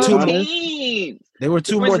 So Two there were more two. teams. There were The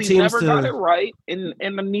two more Grizzlies teams never got it to. right, and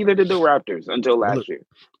neither did the Raptors until last year.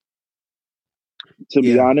 To be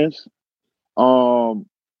Yeah. honest,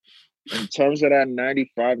 in terms of that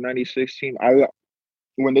 95-96 team,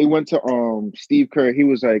 when they went to Steve Kerr, he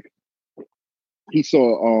was like, he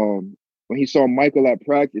saw when he saw Michael at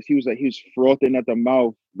practice, he was frothing at the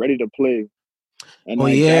mouth, ready to play. And Oh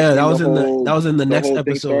like, yeah, that's when that was in the next whole thing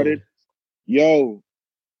episode. started. Yo,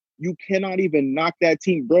 you cannot even knock that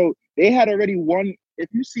team, bro. They had already won. If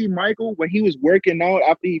you see Michael when he was working out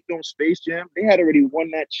after he filmed Space Jam, they had already won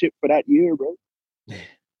that chip for that year, bro.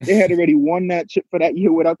 They had already won that chip for that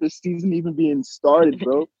year without the season even being started,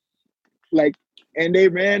 bro. Like, and they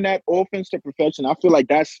ran that offense to perfection. I feel like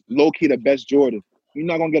that's low-key the best Jordan. You're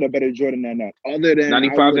not going to get a better Jordan than that. Other than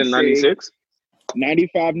 95 and 96?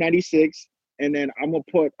 95, 96. And then I'm going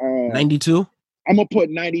to put 92. I'm going to put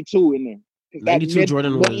 92 in there. 92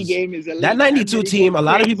 Jordan was game is elite. that 92 team. A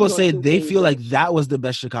lot of people say they feel like like that was the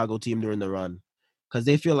best Chicago team during the run. because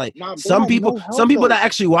they feel like Nah, they some had people, no help, some people though. that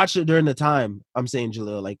actually watched it during the time. I'm saying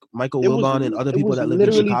Jalil, like Michael Wilbon and other people that live in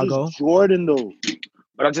literally Chicago. just Jordan though.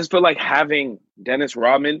 But I just feel like having Dennis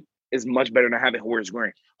Rodman is much better than having Horace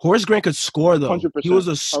Grant. Horace Grant could score though. 100%. He was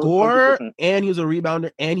a scorer 100%. and he was a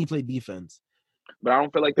rebounder and he played defense. But I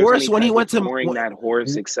don't feel like there's Horace, any when he type went of to- scoring what- that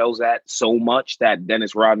Horace excels at so much that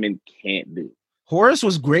Dennis Rodman can't do. Horace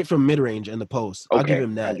was great from mid range in the post. I'll give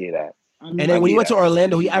him I that. get that. And then when he went to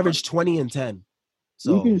Orlando, he averaged 20 and 10.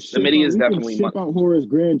 So we can ship, midi is we can definitely ship out Horace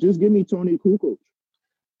Grant. Just give me Tony Kukoc.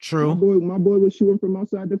 true. My boy was shooting from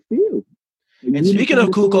outside the field. And speaking of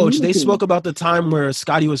Kukoc, they spoke about the time where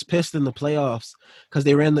Scotty was pissed in the playoffs because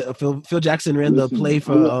they ran the Phil Jackson ran the play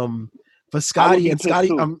for Scotty and Scotty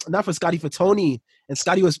not for Scotty, for Tony, and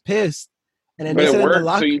Scotty was pissed. And then But they it said in the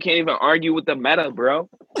worked, so you can't even argue with the meta, bro.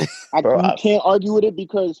 You can't argue with it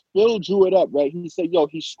because Phil drew it up, right? He said, yo,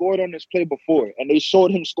 he scored on this play before, and they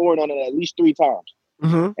showed him scoring on it at least 3 times.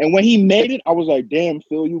 Mm-hmm. And when he made it, I was like, damn,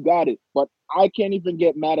 Phil, you got it. But I can't even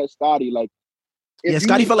get mad at Scotty. Like,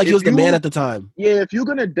 Scotty felt like he was the man at the time. Yeah, if you're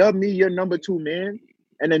going to dub me your number 2 man,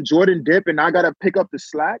 and then Jordan dip, and I got to pick up the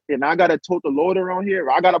slack, and I got to tote the load around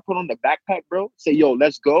here, I got to put on the backpack, bro, say, yo,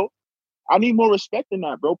 let's go. I need more respect than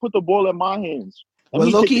that, bro. Put the ball in my hands. What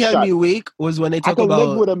Loki had me weak was when they talked about. I could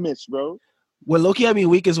live with a miss, bro. What Loki had me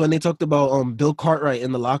weak is when they talked about Bill Cartwright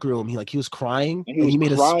in the locker room. He was crying and he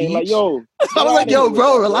made a speech. Like, yo, I was like, yo,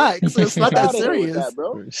 bro, relax. It's not that serious, that,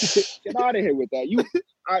 bro. Get out of here with that.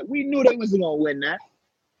 We knew they wasn't gonna win that.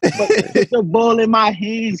 But put the ball in my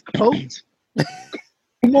hands, coach.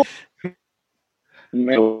 Come on.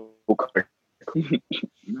 Man,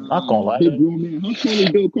 Not gonna lie. Big grown man. How tall is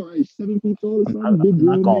Bill Cartwright? 7 feet tall or something? Big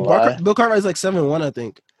not grown gonna man. lie. Bill Cartwright's like 7'1", I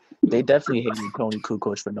think. They definitely hated Tony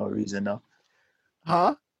Kukoc for no reason, though.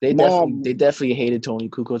 Huh? They definitely hated Tony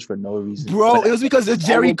Kukoc for no reason. Bro, it was because of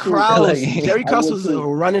Jerry Krause. Like, Jerry Krause was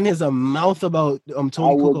running his mouth about Tony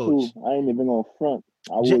Kukoc. I ain't even gonna front.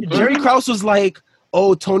 Jerry Krause was like,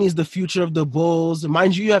 oh, Tony's the future of the Bulls.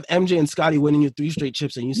 Mind you, you have MJ and Scotty winning your 3 straight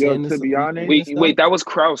chips, and you saying this. To be honest, wait, that was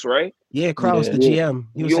Krause, right? Yeah, Krause, the GM.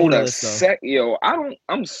 He was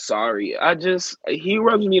I'm sorry. He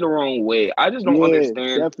rubs me the wrong way. I just don't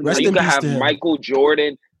understand how you can have Michael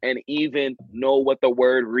Jordan and even know what the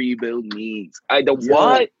word rebuild means.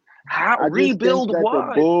 What? How rebuild?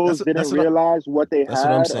 What? The Bulls didn't realize what they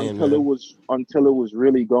had until it was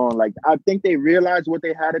really gone. Like, I think they realized what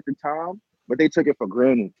they had at the time, but they took it for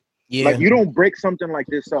granted. Yeah. Like, you don't break something like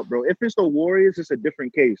this up, bro. If it's the Warriors, it's a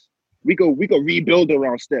different case. We could rebuild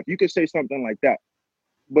around Steph. You could say something like that.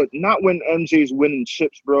 But not when MJ's winning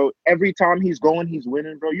chips, bro. Every time he's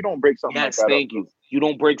winning, bro. You don't break something like that. Yes, thank you. You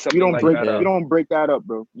don't break something like that up. You don't break that up,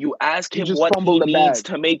 bro. You ask him what he needs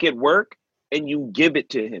to make it work, and you give it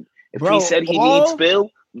to him. If he said he needs Phil,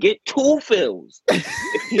 get 2 Phils. If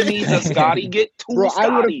he needs a Scotty, get 2 bro, Scotties.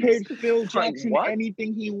 I would have paid Phil Jackson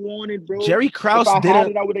anything he wanted, bro. Jerry Krause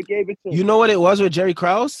didn't. I would have gave it to him. You know what it was with Jerry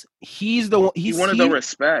Krause? He wanted the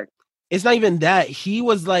respect. It's not even that. He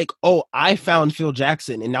was like, oh, I found Phil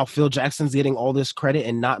Jackson, and now Phil Jackson's getting all this credit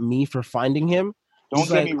and not me for finding him.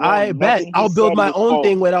 He's like, I bet I'll build my own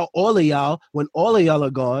thing without all of y'all when all of y'all are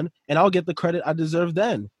gone, and I'll get the credit I deserve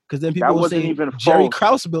then. Because then people will say Jerry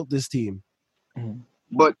Krause built this team.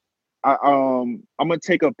 But I'm gonna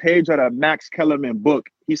take a page out of Max Kellerman book.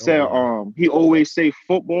 He said, he always say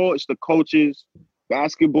football, it's the coaches,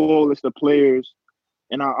 basketball, it's the players,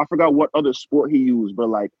 and I forgot what other sport he used, but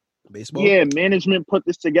like baseball. Yeah, management put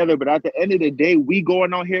this together, but at the end of the day, we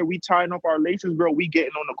going out here, we tying up our laces, bro. We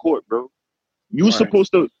getting on the court, bro. You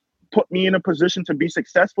supposed to put me in a position to be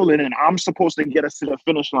successful, and then I'm supposed to get us to the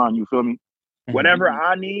finish line. You feel me? Mm-hmm. Whatever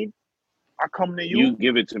I need, I come to you. You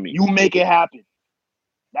give it to me. You make it happen.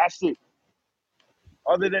 That's it.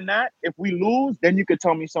 Other than that, if we lose, then you could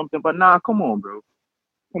tell me something. But nah, come on, bro.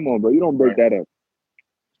 Come on, bro. You don't break that up.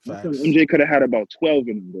 MJ could have had about 12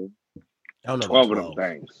 in him, bro. I don't know 12 of them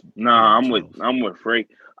things. Nah, I'm with Frank.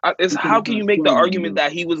 How can you make the argument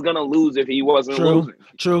that he was gonna lose if he wasn't losing?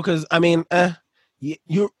 True, because I mean,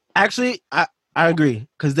 you actually, I agree.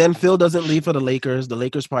 Because then Phil doesn't leave for the Lakers. The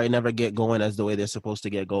Lakers probably never get going as the way they're supposed to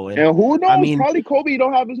get going. And who knows? I mean, probably Kobe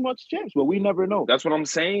don't have as much chance, but we never know. That's what I'm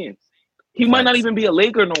saying. He might not even be a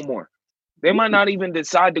Laker no more. They might not even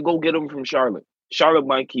decide to go get him from Charlotte. Charlotte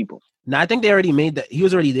might keep him. No, I think they already made that. He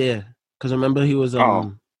was already there. Because remember, he was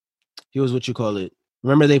he was what you call it.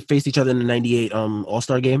 Remember they faced each other in the 98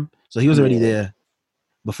 All-Star game? So he was already there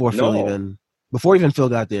before Phil Phil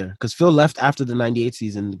got there. Because Phil left after the 98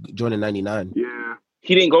 season, joined in 99. Yeah.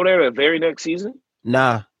 He didn't go there the very next season?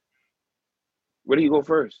 Nah. Where did he go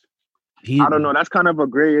first? I don't know. That's kind of a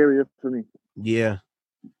gray area for me. Yeah.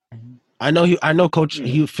 I know Coach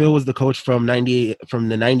Phil was the coach from the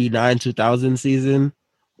 99-2000 season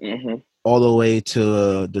all the way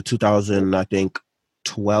to the 2000, I think,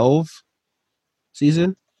 12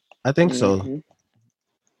 season. I think so.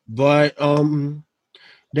 But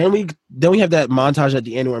then we have that montage at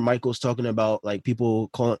the end where Michael's talking about like people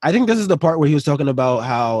calling. I think this is the part where he was talking about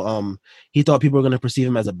how he thought people were going to perceive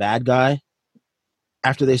him as a bad guy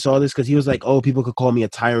after they saw this, because he was like, "Oh, people could call me a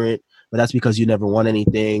tyrant, but that's because you never won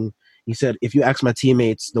anything." He said, "If you ask my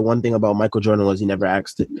teammates, the one thing about Michael Jordan was he never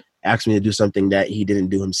asked me to do something that he didn't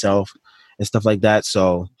do himself and stuff like that."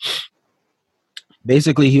 So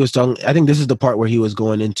basically, he was talking. I think this is the part where he was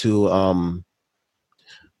going into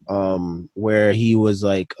where he was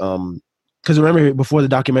like, because remember before the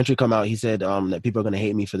documentary come out, he said that people are gonna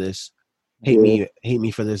hate me for this, hate me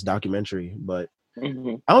for this documentary, but I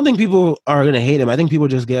don't think people are gonna hate him. I think people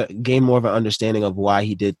just gain more of an understanding of why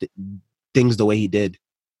he did things the way he did.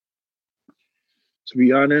 To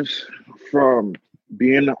be honest, from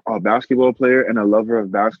being a basketball player and a lover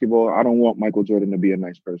of basketball, I don't want Michael Jordan to be a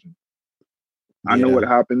nice person. I know what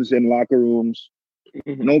happens in locker rooms.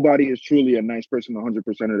 Nobody is truly a nice person 100%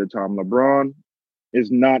 of the time. LeBron is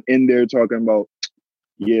not in there talking about,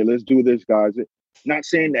 yeah, let's do this, guys. Not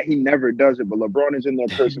saying that he never does it, but LeBron is in there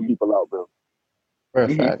cursing people out, bro.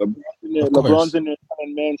 Perfect. LeBron's in there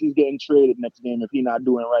telling man he's getting traded next game if he not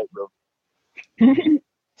doing right, bro.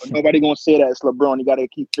 But nobody gonna say that it's LeBron. You gotta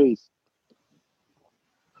keep face.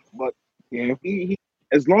 But yeah, he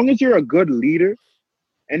as long as you're a good leader,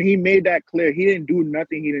 and he made that clear, he didn't do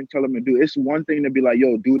nothing he didn't tell him to do. It's one thing to be like,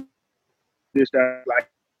 yo, do this, that, like,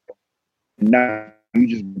 nah, you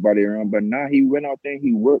just body around. But nah, he went out there and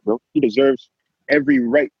he worked, bro. He deserves every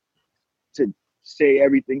right to say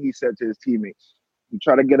everything he said to his teammates. You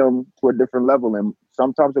try to get them to a different level, and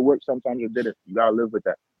sometimes it worked, sometimes it didn't. You gotta live with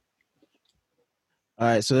that. All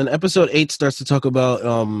right, so then episode 8 starts to talk about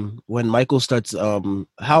when Michael starts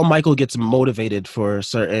how Michael gets motivated for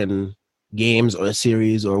certain games or a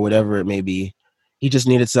series or whatever it may be. He just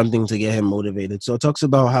needed something to get him motivated. So it talks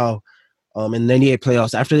about how in the 98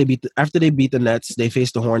 playoffs, after they beat the Nets, they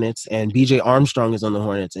faced the Hornets, and BJ Armstrong is on the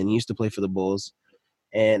Hornets, and he used to play for the Bulls.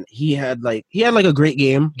 And he had like a great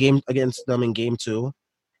game against them in game 2.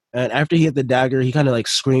 And after he hit the dagger, he kind of like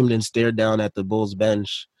screamed and stared down at the Bulls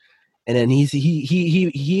bench. And then he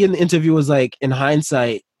in the interview was like, in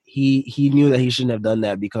hindsight, he knew that he shouldn't have done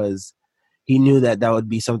that, because he knew that would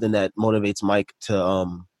be something that motivates Mike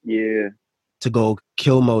to go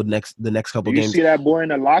kill mode the next couple games. You see that boy in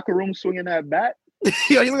the locker room swinging that bat?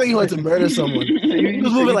 Yo, he looked like he wanted to murder someone. He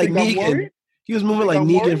was moving like Negan. He was moving like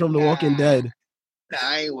Negan from The Walking Dead. Nah,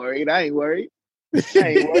 I ain't worried. I ain't worried.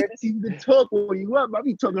 It's easy to talk when you up. I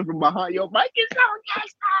be talking from behind. Yo, Mike is so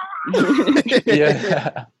gangster.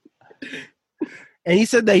 Yeah. And he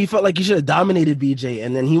said that he felt like he should have dominated BJ,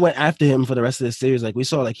 and then he went after him for the rest of the series. Like, we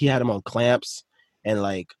saw, like, he had him on clamps, and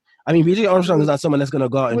like, I mean, BJ Armstrong is not someone that's gonna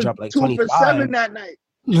go out and drop like 25. 2 for 7 that night.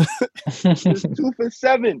 Just 2 for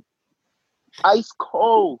 7. Ice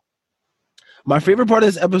cold. My favorite part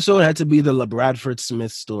of this episode had to be the LaBradford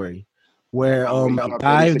Smith story, where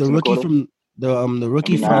the rookie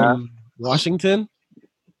from Washington,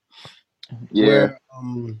 where,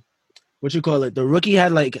 the rookie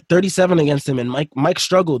had like 37 against him, and Mike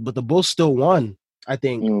struggled, but the Bulls still won, I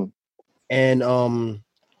think. And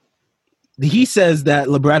he says that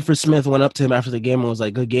LaBradford Smith went up to him after the game and was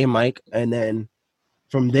like, "Good game, Mike." And then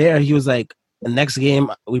from there, he was like, "The next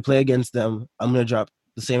game we play against them, I'm gonna drop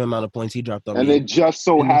the same amount of points he dropped on me." And it just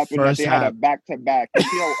so happened that they had a back-to-back. You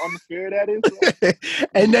see how unfair that is?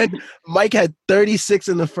 And then Mike had 36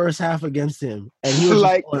 in the first half against him, and he was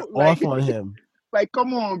like off on him. Like,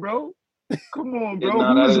 come on, bro. Come on, bro.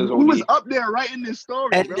 Who was up there writing this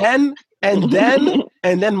story, and bro?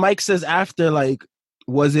 And then Mike says after, like,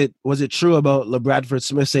 was it true about LaBradford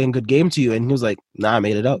Smith saying "good game" to you? And he was like, "Nah, I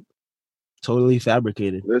made it up. Totally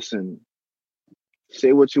fabricated." Listen,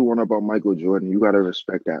 say what you want about Michael Jordan. You gotta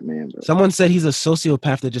respect that man, bro. Someone said he's a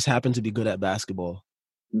sociopath that just happened to be good at basketball.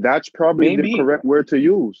 That's probably the correct word to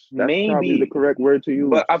use. Probably the correct word to use.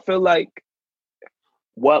 But I feel like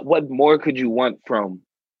what more could you want from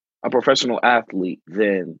a professional athlete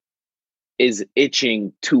than is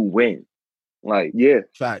itching to win? Like, yeah,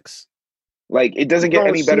 facts. Like, it doesn't get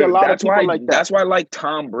any better. That's why I like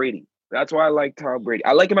Tom Brady. That's why I like Tom Brady.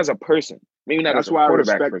 I like him as a person. Maybe not as a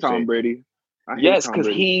quarterback. That's why I respect Tom Brady. Yes, because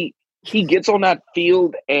he gets on that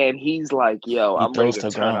field and he's like, "Yo, I'm ready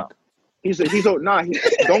to turn up." Don't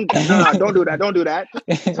do that. Don't do that.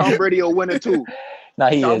 Tom Brady will win it too.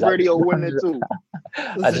 Tom Brady will win it too.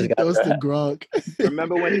 I just got to Gronk.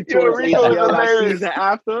 Remember when he tore his ACL last season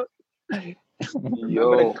after?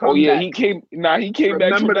 Yo, oh yeah, he came. Nah, he came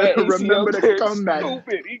back from that ACL. Remember the comeback.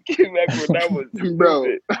 Stupid. He came back from that was Bro.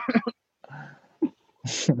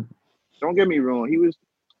 stupid. Don't get me wrong. He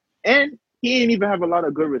didn't even have a lot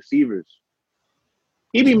of good receivers.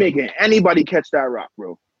 He be making anybody catch that rock,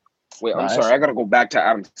 bro. Wait, I'm sorry. I gotta go back to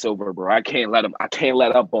Adam Silver, bro. I can't let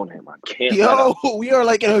up on him. I can't. Yo, we are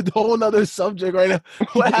like in a whole nother subject right now.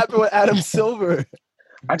 What happened with Adam Silver?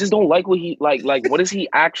 I just don't like what he like. What is he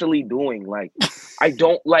actually doing? Like, I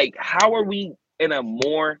don't like. How are we in a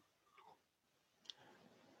more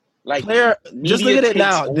like player? Just look at it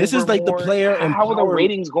now. This is like more? The player. How are the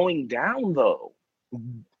ratings going down though?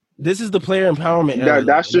 This is the player empowerment era.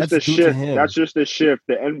 That's just a shift.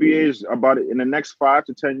 The NBA is about it. In the next 5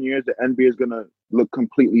 to 10 years, the NBA is gonna look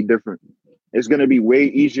completely different. It's gonna be way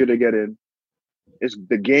easier to get in.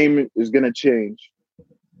 The game is gonna change.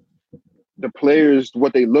 The players,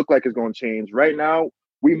 what they look like, is gonna change. Right now,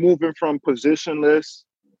 we moving from positionless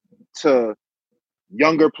to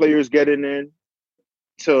younger players getting in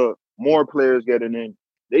to more players getting in.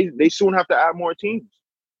 They soon have to add more teams.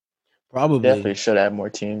 Probably. Definitely should add more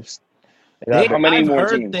teams. How many more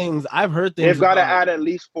teams? I've heard things. They've got to add at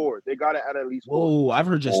least 4. They got to add at least 4. Whoa, I've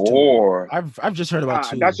heard just 4. 2. I've just heard about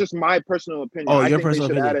 2. That's just my personal opinion. Oh, I your think personal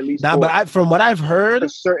they should opinion. add at least 4. But from what I've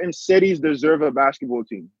heard, certain cities deserve a basketball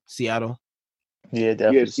team. Seattle. Yeah,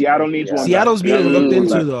 definitely. Yeah, Seattle needs one. Seattle's being looked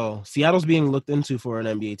into though. Seattle's being looked into for an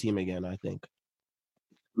NBA team again, I think.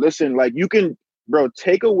 Listen, like you can, bro,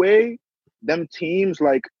 take away them teams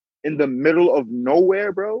like in the middle of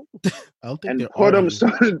nowhere, bro, I don't think and put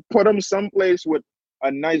them someplace with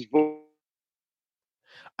a nice vote.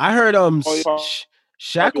 I heard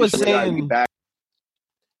Shaq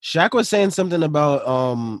was saying something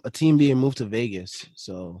about a team being moved to Vegas.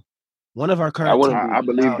 So one of our current I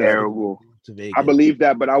believe that. Terrible. To Vegas. I believe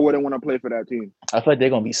that, but I wouldn't want to play for that team. I feel like they're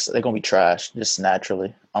gonna be trash just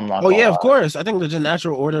naturally. I'm not. Oh yeah, of course. I think the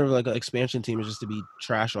natural order of like an expansion team is just to be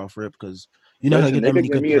trash off rip because you're not gonna get that many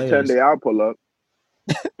good players. Give me a 10-day, I'll pull up.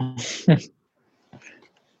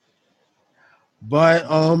 But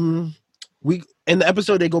we in the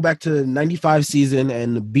episode they go back to 95 season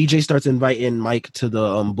and BJ starts inviting Mike to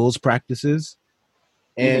the Bulls practices.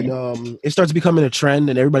 And it starts becoming a trend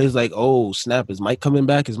and everybody's like, oh snap, is Mike coming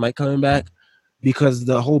back? Because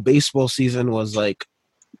the whole baseball season was like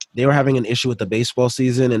they were having an issue with the baseball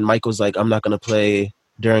season and Mike was like, I'm not gonna play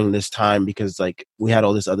during this time because like we had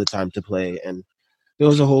all this other time to play. And there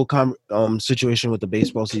was a whole situation with the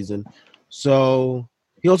baseball season. So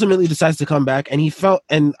he ultimately decides to come back,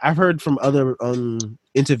 and I've heard from other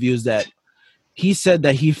interviews that he said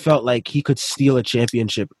that he felt like he could steal a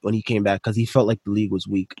championship when he came back because he felt like the league was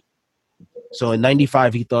weak. So in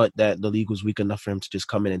 95, he thought that the league was weak enough for him to just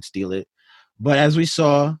come in and steal it. But as we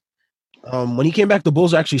saw, when he came back, the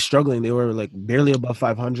Bulls were actually struggling. They were like barely above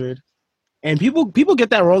 500. And people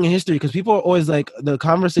get that wrong in history because people are always like the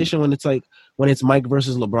conversation when it's Mike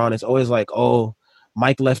versus LeBron, it's always like, oh,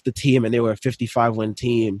 Mike left the team and they were a 55-win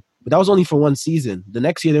team. But that was only for one season. The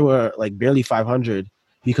next year they were like barely 500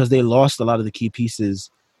 because they lost a lot of the key pieces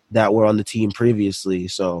that were on the team previously.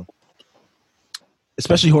 So,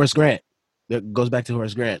 especially Horace Grant. That goes back to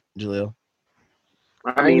Horace Grant, Jaleel.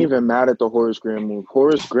 I ain't even mad at the Horace Grant move.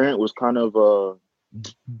 Horace Grant was kind of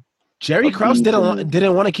Jerry Krause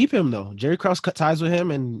didn't want to keep him though. Jerry Krause cut ties with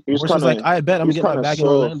him, and Horace was like, "I bet I'm gonna get my bag in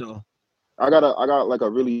Orlando." I got like a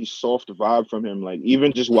really soft vibe from him. Like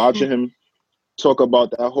even just watching him talk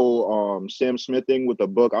about that whole Sam Smith thing with the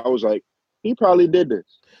book, I was like, he probably did this.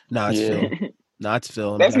 Nah, it's Phil. Nah, it's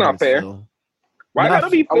Phil. That's not fair. Phil. Why gotta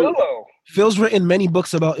be Phil though? Phil's written many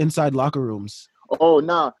books about inside locker rooms. Oh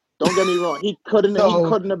nah. Don't get me wrong. He couldn't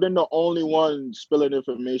have been the only one spilling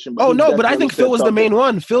information. But but I think Phil was the main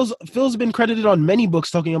one. Phil's been credited on many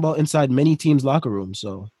books talking about inside many teams' locker rooms.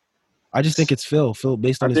 So I just think it's Phil. Phil,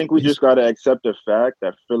 based on I think we just gotta accept the fact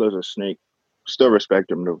that Phil is a snake. Still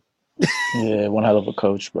respect him though. Yeah, one hell of a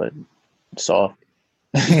coach, but soft.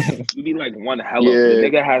 You be like one hell of the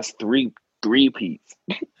nigga has three peats.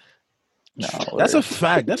 No, that's a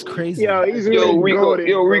fact. That's crazy. Yo, he's really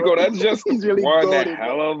Rico, that's just really one goated,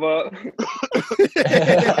 hell of a.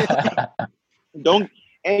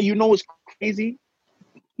 And you know what's crazy?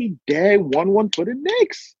 He won one for the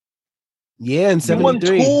Knicks. Yeah, in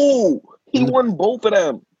 73. He won both of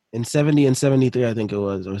them. In 70 and 73, I think it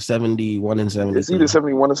was, or 71 and 73. It's either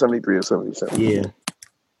 71 and 73 or 77. Yeah.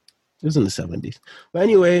 It was in the 70s. But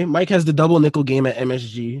anyway, Mike has the double nickel game at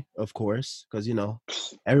MSG, of course, because,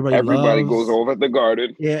 everybody goes loves. off at the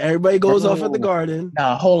Garden. Yeah, everybody goes off at the Garden.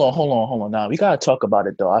 Nah, hold on. Nah, we gotta talk about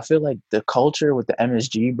it though. I feel like the culture with the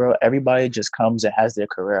MSG, bro. Everybody just comes and has their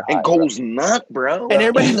career high, and goes nut, bro. And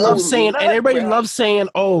everybody loves saying, bro.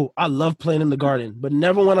 "Oh, I love playing in the Garden," but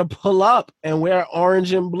never want to pull up and wear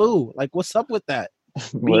orange and blue. Like, what's up with that?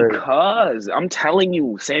 Because I'm telling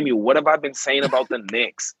you, Samuel, what have I been saying about the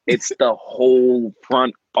Knicks? It's the whole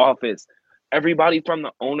front office. Everybody from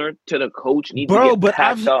the owner to the coach needs to get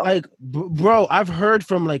packed up. I've heard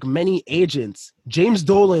from like many agents, James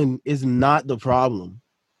Dolan is not the problem.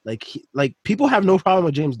 Like people have no problem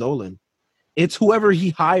with James Dolan. It's whoever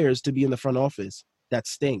he hires to be in the front office that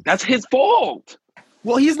stinks. That's his fault.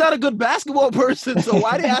 Well, he's not a good basketball person, so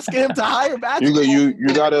why are they asking him to hire basketball? You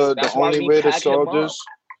gotta. That's the only way to solve this,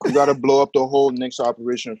 you gotta blow up the whole Knicks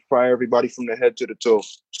operation. Fire everybody from the head to the toe.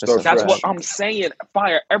 That's what I'm saying.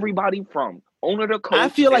 Fire everybody from owner to coach. I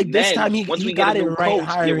feel like this time he got it right.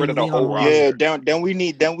 Coach, get rid of the whole roster. Yeah. Then we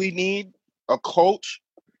need a coach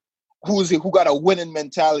who got a winning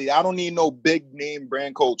mentality. I don't need no big name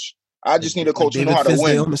brand coach. I just need a coach who know how to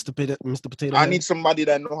win. Mr. Potato. I need somebody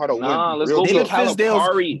that know how to win. Let's go David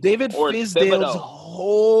Fizdale's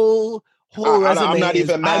whole resume. I'm not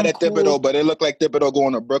even mad at Thibodeau, but it looked like Thibodeau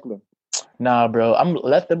going to Brooklyn. Nah, bro.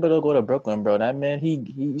 Let Thibodeau go to Brooklyn, bro. That man,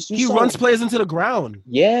 he runs players into the ground.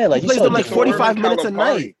 Yeah, like he plays them like 45 minutes a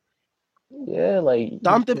night. Yeah, like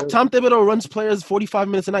Tom Thibodeau runs players 45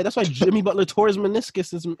 minutes a night. That's why Jimmy Butler tore his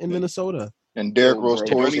meniscus in Minnesota. And Derrick Rose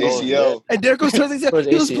tore his ACL. And Derrick Rose tore his ACL.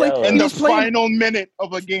 He was playing in the final minute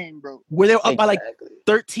of a game, bro. Where they were up by like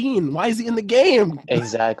 13. Why is he in the game?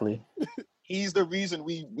 Exactly. He's the reason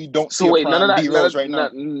we don't see. So wait, none of that.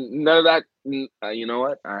 None of that. You know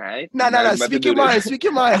what? All right. Nah. Speak your mind. Say what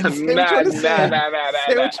you want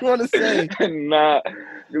to say. Nah,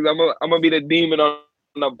 because I'm gonna be the demon on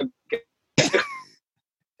the.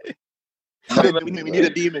 We need a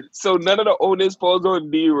demon. So none of the onus falls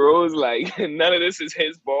on D Rose. Like none of this is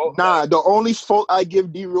his fault. Nah, the only fault I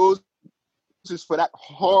give D Rose is for that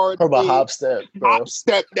hop step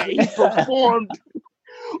that he performed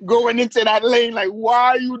going into that lane. Like, why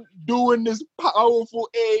are you doing this powerful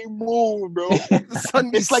A move, bro?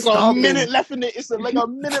 It's like a minute left in it. It's like a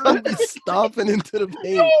minute left. Stomping into the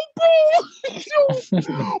paint. Yo, bro.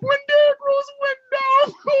 When Derrick Rose went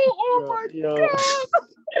down, oh my God.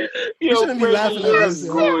 You shouldn't be laughing at this.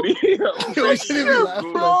 You shouldn't be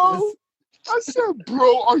laughing at this. I said,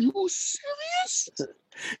 bro, are you serious?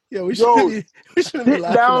 Yeah, we shouldn't be sit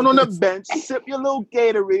down on the bench, sip your little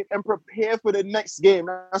Gatorade, and prepare for the next game.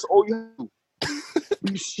 That's all you have to do.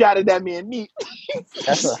 You shattered that man knee.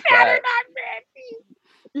 That's a fact.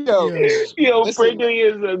 Yo, Frankie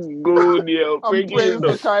is a good, yo. I'm praying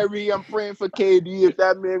for Kyrie. I'm praying for KD. If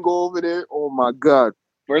that man go over there, oh my God.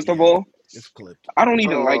 First of all, it's clipped. I don't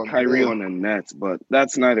even like Kyrie on the Nets, but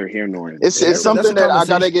that's neither here nor there. It's something that I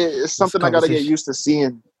gotta get. It's something I gotta get used to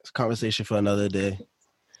seeing. It's a conversation for another day.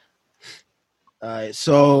 All right,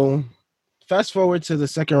 so fast forward to the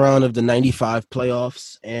second round of the 95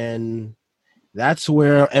 playoffs, and that's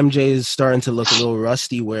where MJ is starting to look a little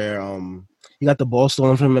rusty, where he got the ball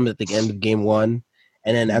stolen from him at the end of game one,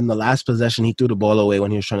 and then in the last possession, he threw the ball away when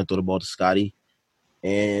he was trying to throw the ball to Scottie.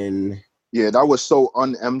 And yeah, that was so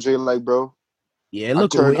un-MJ like, bro. Yeah, it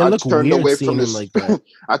looked weird away seeing him like that.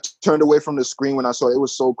 I turned away from the screen when I saw it. It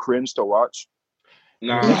was so cringe to watch.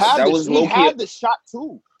 Nah, he had the shot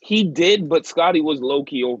too. He did, but Scottie was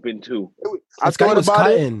low-key open too. I thought about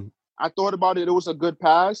it. It was a good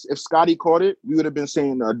pass. If Scottie caught it, we would have been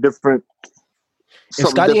saying a different. If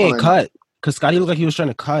Scottie ain't cut, because Scottie looked like he was trying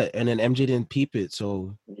to cut, and then MJ didn't peep it.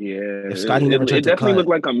 So yeah, if Scottie never tried it definitely to cut, looked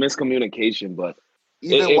like a miscommunication, but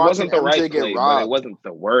it wasn't the right play. But it wasn't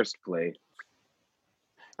the worst play.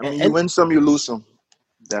 I mean, you win some, you lose some.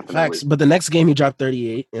 Definitely. Facts. But the next game, he dropped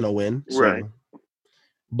 38 in a win. So. Right.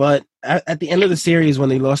 But at the end of the series, when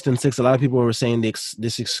they lost in 6, a lot of people were saying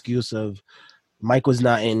this excuse of Mike was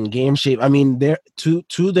not in game shape. I mean,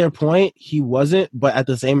 to their point, he wasn't. But at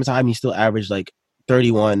the same time, he still averaged like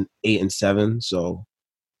 31, 8, and 7. So,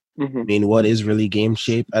 I mean, what is really game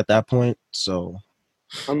shape at that point? So,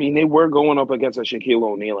 I mean, they were going up against a Shaquille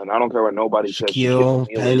O'Neal, and I don't care what nobody says. Shaquille,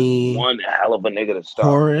 Penny, one hell of a nigga to stop.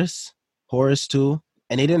 Horace too,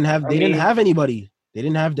 and they didn't have anybody. They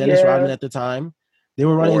didn't have Dennis Rodman at the time. They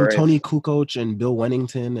were running Tony Kukoc and Bill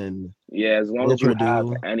Wennington and as long as you have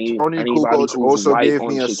anybody Kukoc who's also light gave on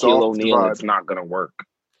me a Shaquille O'Neal, vibe. it's not gonna work.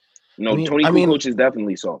 No, Tony Kukoc is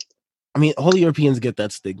definitely soft. I mean, all Europeans get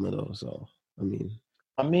that stigma though. So I mean,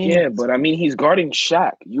 yeah, but I mean, he's guarding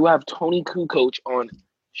Shaq. You have Tony Kukoc on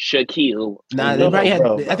Shaquille. Nah, they No, probably had.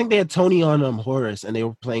 bro, I think they had Tony on Horace, and they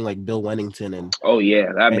were playing like Bill Wennington and Oh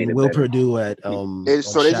yeah, that made it Will better. Purdue at on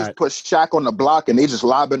So they just Shaq. put Shaq on the block and they just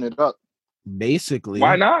lobbing it up. Basically,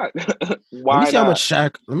 Why not? Why Let me see how not? much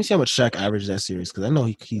Shaq. Let me see how much Shaq averaged that series because I know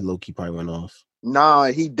he low key probably went off. Nah,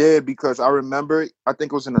 he did because I remember. I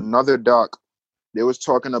think it was in another doc. They was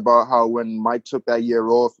talking about how when Mike took that year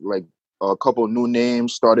off, like a couple new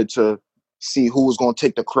names started to see who was going to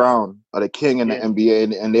take the crown of the king in the Yeah.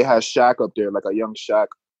 NBA, and they had Shaq up there, like a young Shaq.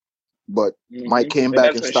 But Mike came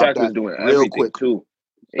back that's and when stopped Shaq was that doing real everything quick. too.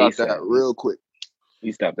 Stopped ASAP. that real quick.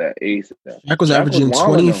 He stopped that ASAP. Shaq was Shaq averaging was wildin'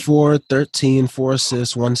 though. 24, 13, 4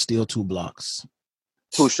 assists, 1 steal, 2 blocks.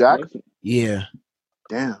 To Shaq? Yeah.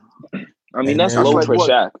 Damn. I mean, And that's then- low That's for like what?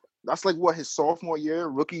 Shaq. That's like what, his sophomore year,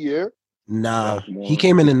 rookie year? Nah, Sophomore. he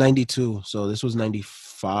came in 92, so this was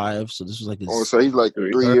 95. So this was like his Oh, so he's like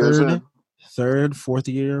 3 years in. third, fourth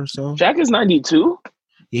year or so. Shaq is 92.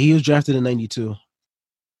 Yeah, he was drafted in 92.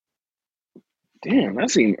 Damn, that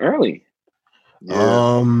seemed early.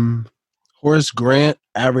 Yeah. Horace Grant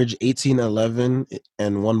averaged 18, 11,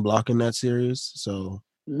 and 1 block in that series. So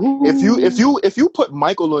If you put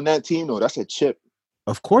Michael on that team, though, that's a chip.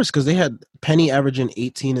 of course, because they had Penny averaging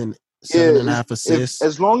 18 and 7.5 assists.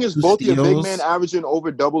 As long as 2 both your big steals. men averaging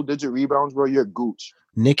over double-digit rebounds, bro, you're gooch.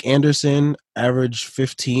 Nick Anderson averaged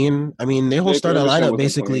 15. I mean, their whole starting lineup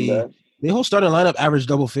basically. Their whole starting lineup averaged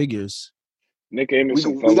double figures. Nick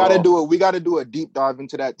Anderson. We got to do it. We got to do a deep dive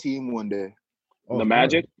into that team one day. The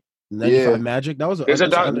Magic. 95 Yeah. Magic. That was There's a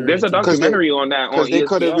documentary on that because on they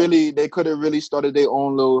ESPN. could have really started their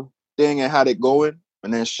own little thing and had it going,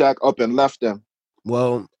 and then Shaq up and left them.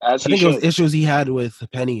 Well, As I think it was issues he had with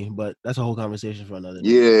Penny, but that's a whole conversation for another day.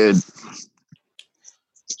 Yeah.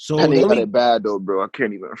 So Penny got it bad though, bro. I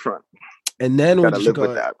can't even front. And then gotta live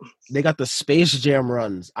with that. They got the Space Jam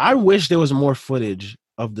runs. I wish there was more footage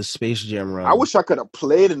of the Space Jam runs. I wish I could have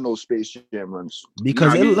played in those Space Jam runs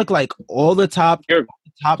because it looked like all the top talent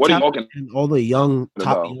and all the young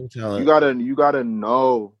talent. You gotta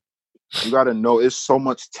know. It's so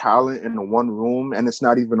much talent in the one room, and it's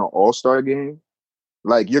not even an all-star game.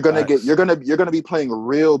 Like you're gonna be playing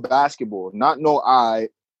real basketball, not the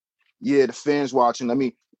fans watching. Let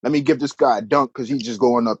me give this guy a dunk because he's just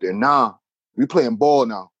going up there. Nah, we playing ball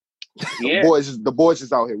now. Yeah. The boys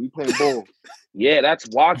is out here. We playing ball. Yeah, that's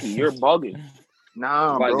wacky. You're bugging.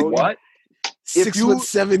 Nah, like, bro. What?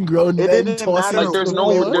 6'7" grown men tossing. Like there's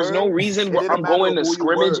no reason where I'm going to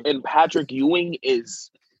scrimmage and Patrick Ewing is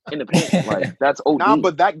in the paint. Like that's OD. Nah,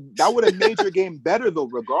 but that would have made your game better though,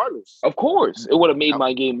 regardless. Of course, it would have made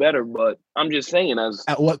my game better. But I'm just saying,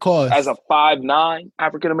 at what cost? As a 5'9"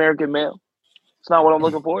 African American male, it's not what I'm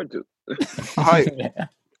looking forward to. Height.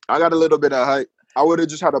 I got a little bit of height. I would have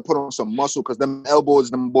just had to put on some muscle because them elbows,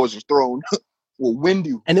 them boys was throwing will wind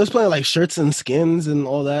you. And it was playing like shirts and skins and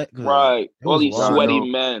all that. Right. All these sweaty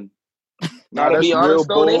men. Now, to be honest,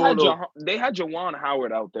 though, they had Juwan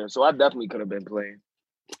Howard out there, so I definitely could have been playing.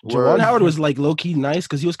 Juwan Howard was like low key nice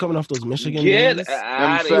because he was coming off those Michigan games.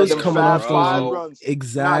 He was coming off those runs.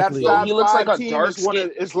 Exactly. Nah, he looks like a dark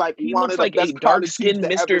skin. He looks like a dark skinned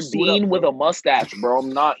Mr. Bean with a mustache, bro. I'm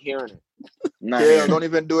not hearing it. Don't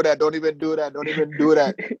even do that.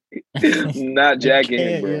 Not jacking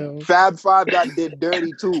it, bro. Fab Five did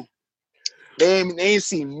dirty too. They ain't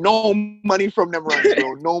seen no money from them runs,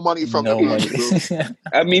 bro. No money from them runs, bro.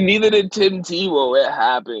 I mean, neither did Tim Tebow. It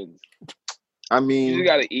happens. I mean, you just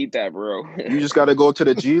gotta eat that, bro. You just gotta go to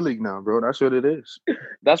the G League now, bro. That's what it is.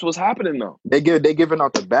 That's what's happening though. They giving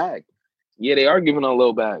out the bag. Yeah, they are giving out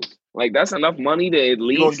little bags. Like that's enough money to at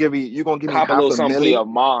least you gonna give me cop a little something for your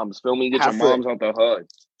moms. Feel me? Get your moms out the hood.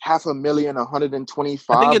 $500,000,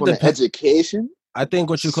 125 on the education. I think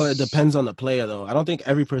what you call it depends on the player, though. I don't think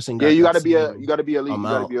every person. You gotta be elite. You gotta be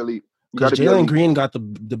elite. Because Jalen Green got the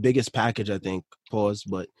biggest package, I think. Pause,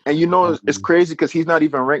 but and it's crazy because he's not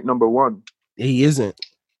even ranked number 1. He isn't.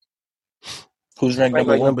 Who's ranked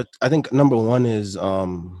number 1? I think number 1 is I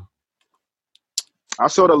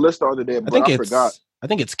saw the list the other day, but I forgot. I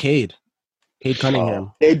think it's Cade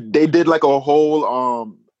Cunningham. They did like a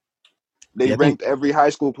whole they ranked every high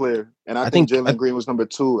school player, and I think Jalen Green was number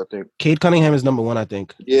 2. I think Cade Cunningham is number 1. I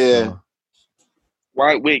think. Yeah.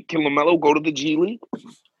 Right. Wait, can LaMelo go to the G League?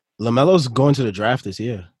 LaMelo's going to the draft this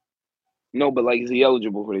year. No, but like, is he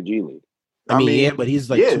eligible for the G League? I mean, yeah, but he's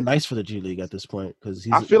like too nice for the G League at this point because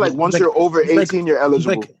I feel like once you're over 18, you're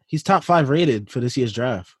eligible. He's top 5 rated for this year's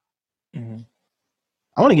draft. Mm-hmm.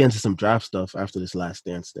 I want to get into some draft stuff after this Last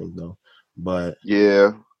Dance thing, though. But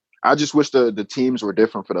yeah, I just wish the teams were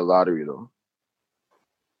different for the lottery, though.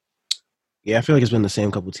 Yeah, I feel like it's been the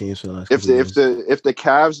same couple teams for the last. If couple the years. if the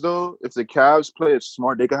Cavs play it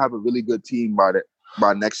smart, they could have a really good team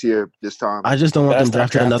by next year this time. I just don't want That's them not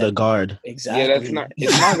drafting another drafting. guard. Exactly. Yeah,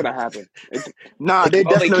 it's not gonna happen. Nah, they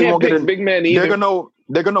definitely can't won't get pick a big man either.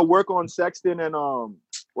 They're gonna work on Sexton and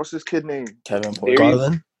what's his kid name? Kevin Porter.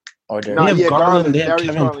 Garland. Or They Nah, have yeah, Garland. They have Darius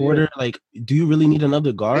Kevin Garland, Porter. Like, do you really need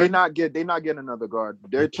another guard? They're not getting another guard.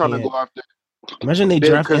 They're They trying to can't. go after. Imagine they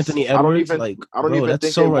draft Anthony I don't Edwards. even Like, I don't bro, even that's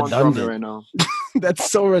think so they want Drummond redundant. right now. That's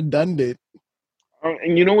so redundant.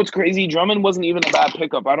 And you know what's crazy? Drummond wasn't even a bad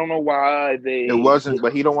pickup. I don't know why they. It wasn't,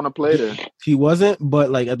 but he don't want to play there. He wasn't,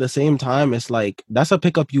 but like at the same time, it's like that's a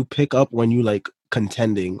pickup you pick up when you like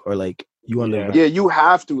contending or like you on the. Yeah, you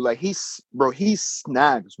have to. Like he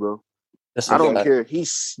snags, bro. That's I don't fact. care. He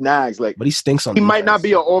snags. Like But he stinks on. he might not defense.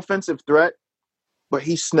 be an offensive threat, but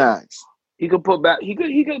he snags. He could put back. He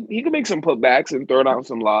could make some putbacks and throw down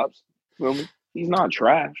some lobs. Feel me? He's not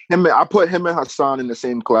trash. I put him and Hassan in the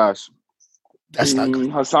same class That's not good.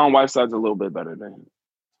 Hassan Whiteside's a little bit better than him.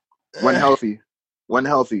 when healthy. When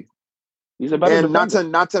healthy. He's a better And defender.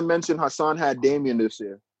 not to mention Hassan had Damian this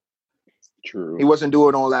year. True. He wasn't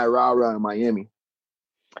doing all that rah-rah in Miami.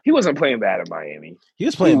 He wasn't playing bad in Miami. He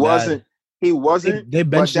was playing. He wasn't. He wasn't. They But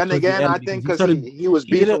benched then him towards the again, end I because think he because started- he was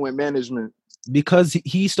he beefing didn't- with management. because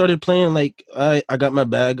he started playing like I got my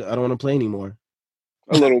bag. I don't want to play anymore.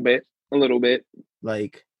 A little bit.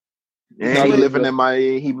 Like, And No, he but- living in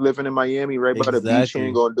Miami right by the beach. He Exactly.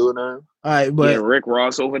 ain't gonna do nothing. all right, But but Rick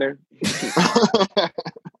Ross over there.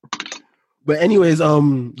 But anyways,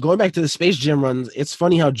 going back to the Space Jam runs, it's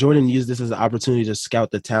funny how Jordan used this as an opportunity to scout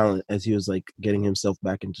the talent as he was like getting himself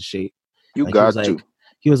back into shape. You Like, got to.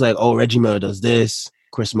 He was like, "Oh, Reggie Miller does this,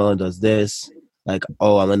 Chris Mullin does this. Like,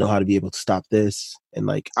 oh, I'm gonna know how to be able to stop this." And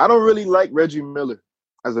like, I don't really like Reggie Miller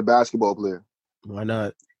as a basketball player. why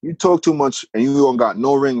not? You talk too much and you don't got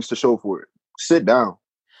no rings to show for it. Sit down.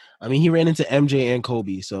 I mean, he ran into MJ and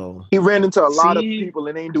Kobe, so He ran into a lot of See, people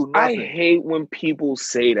and ain't do I nothing. hate when people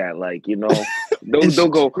say that. Like, you know, it's they'll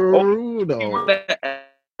go, true, though.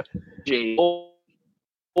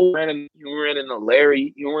 you ran into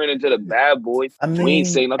Larry. You ran into the bad boys. I We mean, ain't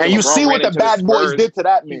saying nothing. And you LeBron see what ran the into bad boys Spurs. did to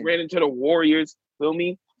that He man. ran into the Warriors. Feel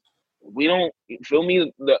me? We don't feel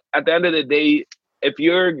me. At the end of the day, if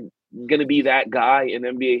you're gonna be that guy in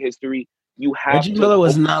NBA history, you have Reggie to Miller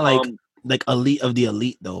was not overcome- like elite of the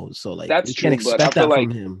elite though. So like, That's you can't true, but I expect feel that from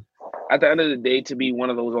like- him. at the end of the day, to be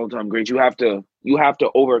one of those all-time greats, you have to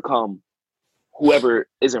overcome whoever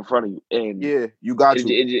is in front of you, and Yeah, you got to.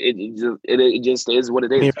 it just is what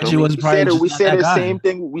it I is. mean, Feel Reggie me? was probably just We not said that the guy. same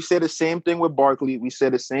thing. We said the same thing with Barkley. We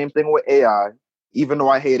said the same thing with AI. Even though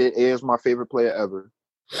I hate it, AI is my favorite player ever.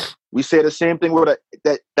 We say the same thing with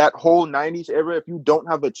that whole '90s era. If you don't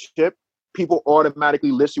have a chip, people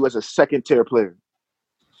automatically list you as a second-tier player.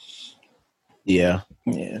 Yeah,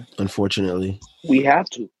 yeah, unfortunately, We have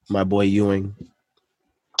to my boy Ewing.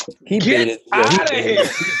 he Get baited. outta He here.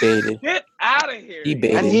 baited. get out of here. He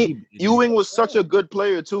baited. And Ewing was such a good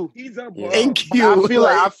player too. He's a Yeah. bum. Thank you.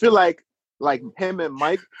 I feel like him and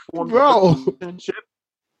Mike formed Bro. a relationship,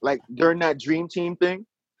 like during that Dream Team thing.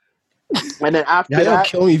 And then after Yeah, don't that,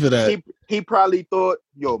 kill me for that, he probably thought,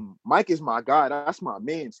 "Yo, Mike is my guy. That's my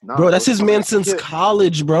man." Nah, bro. That's he's his coming man to since kill-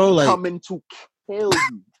 college, bro. Like, coming to kill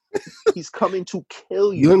you. He's coming to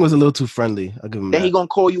kill you. Ewing was a little too friendly. I'll give him Then that. he gonna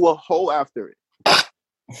call you a hoe after it,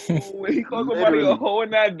 When he called somebody Literally. a hoe in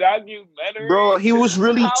that documentary, bro. He was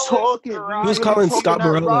really Alex talking. Ryan. He was really calling talking Scott that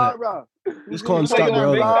Barella that. rah-rah. He was calling Like, Scott yo,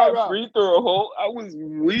 Barella make that. that free throw a hole. I was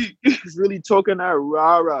weak. He's really talking that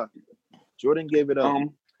rah-rah. Jordan gave it up.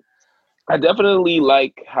 I definitely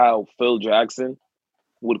like how Phil Jackson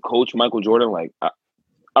would coach Michael Jordan. Like,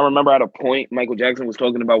 I remember at a point, Michael Jackson was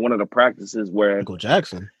talking about one of the practices where, Michael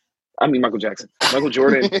Jackson. Michael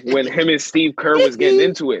Jordan, when him and Steve Kerr was getting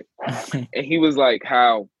into it. And he was like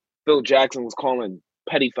how Phil Jackson was calling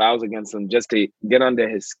petty fouls against him just to get under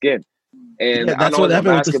his skin. And Yeah, I that's know what as a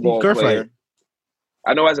happened with the Steve basketball Kerr player, fight.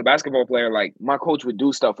 I know as a basketball player, like my coach would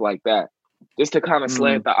do stuff like that just to kind of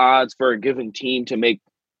slant the odds for a given team to make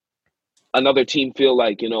another team feel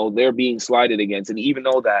like, you know, they're being slighted against. And even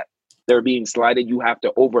though that they're being slighted, you have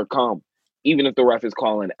to overcome, even if the ref is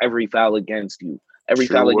calling every foul against you, every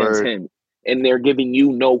True foul against word. him, and they're giving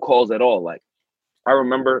you no calls at all. Like, I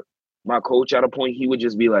remember my coach at a point, he would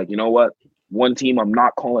just be like, you know what? One team, I'm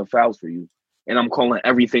not calling fouls for you, and I'm calling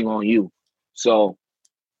everything on you. So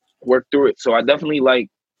work through it. So I definitely like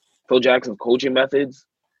Phil Jackson's coaching methods.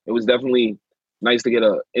 It was definitely nice to get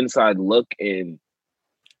an inside look in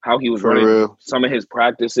how he was For running real. some of his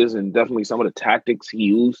practices and definitely some of the tactics he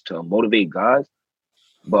used to motivate guys.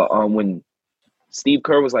 But when Steve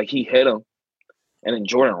Kerr was like, he hit him, and then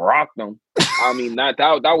Jordan rocked him. I mean, that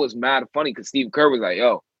was mad funny because Steve Kerr was like,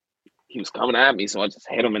 yo, he was coming at me, so I just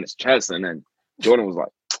hit him in his chest, and then Jordan was like,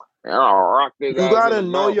 man, I'll rock this. You gotta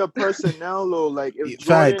know your personnel, though. Like, if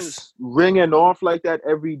Jordan's ringing off like that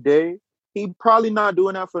every day, he probably not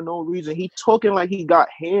doing that for no reason. He talking like he got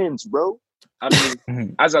hands, bro. I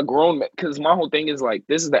mean, as a grown man, because my whole thing is like,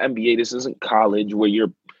 this is the NBA. This isn't college where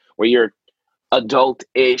you're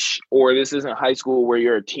adult-ish, or this isn't high school where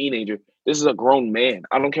you're a teenager. This is a grown man.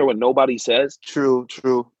 I don't care what nobody says. True.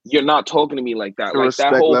 You're not talking to me like that. True, like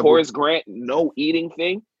that whole level. Horace Grant no eating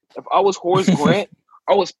thing. If I was Horace Grant,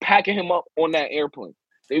 I was packing him up on that airplane.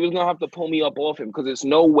 They was gonna have to pull me up off him because there's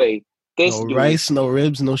no way this no dude rice, no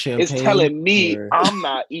ribs, no champagne. is telling me I'm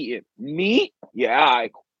not eating meat. Yeah,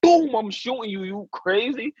 boom, I'm shooting you. You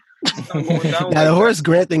crazy? I'm going down now, the Horace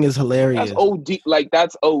Grant thing is hilarious. That's OD. Like,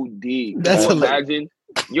 that's OD. That's imagine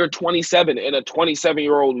you're 27 and a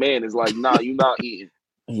 27-year-old man is like, nah, you're not eating.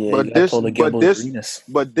 Yeah, but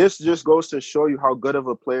this just goes to show you how good of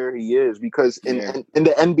a player he is, because in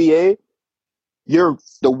the NBA,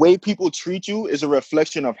 the way people treat you is a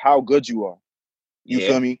reflection of how good you are. You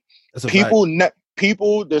feel me?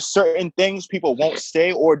 People, there's certain things people won't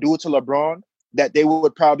say or do to LeBron that they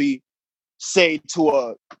would probably say to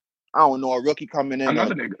a rookie coming in.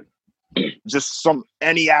 Another nigga. Just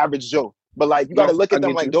any average Joe. But like, you got to look at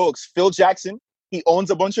them like dogs. Phil Jackson, he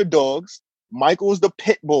owns a bunch of dogs. Michael's the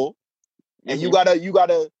pit bull. And you gotta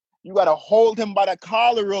hold him by the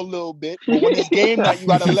collar a little bit. But when it's game night, you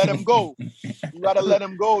gotta let him go. You gotta let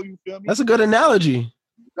him go. You feel me? That's a good analogy.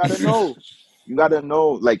 You gotta know. You gotta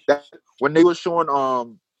know. Like that, when they were showing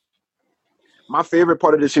my favorite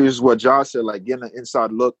part of the series is what Josh said, like getting an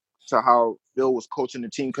inside look to how Phil was coaching the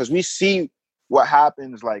team, because we see what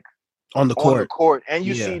happens like on the court. And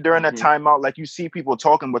you see during a timeout, like you see people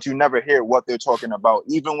talking, but you never hear what they're talking about.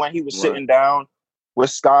 Even when he was sitting down with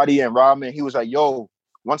Scotty and Rodman, he was like, yo,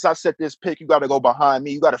 once I set this pick, you got to go behind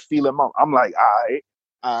me. You got to feel him out. I'm like, all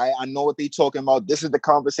right, I know what they talking about. This is the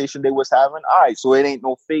conversation they was having. All right, so it ain't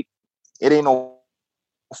no fake. It ain't no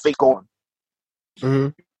fake on.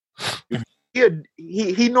 Mm-hmm.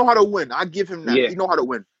 He know how to win. I give him that. Yeah. He know how to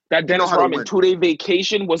win. That Dennis Rodman 2-day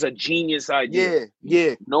vacation was a genius idea.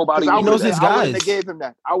 Yeah. Nobody knows his guys. I wouldn't have gave him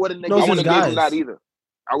that. I wouldn't have gave him that either.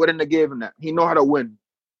 I wouldn't have gave him that. He know how to win.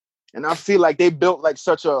 And I feel like they built like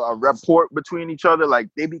such a rapport between each other. Like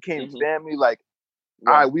they became family. Like,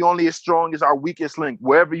 all right, we only as strong as our weakest link.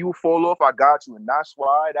 Wherever you fall off, I got you. And that's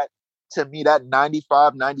why to me, that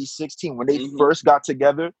 95, 96 team, when they first got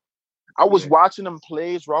together, I was watching them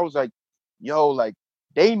plays where I was like, yo, like,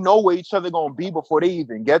 they know where each other gonna be before they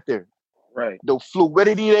even get there. Right. The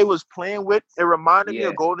fluidity they was playing with, it reminded me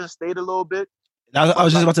of Golden State a little bit. I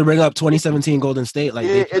was just about to bring up 2017 Golden State. Like,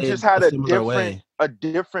 it just had a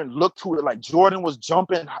different look to it. Like Jordan was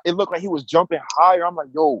jumping. It looked like he was jumping higher. I'm like,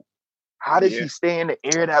 yo, how did he stay in the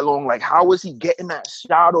air that long? Like, how was he getting that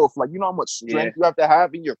shot off? Like, you know how much strength you have to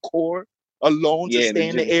have in your core alone to stay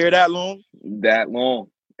in the air that long? That long.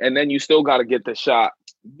 And then you still got to get the shot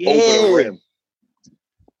over the rim.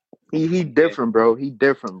 He different, bro. He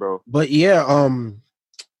different, bro. But speaking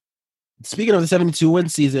of the 72-win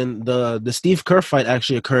season, the Steve Kerr fight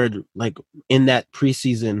actually occurred like in that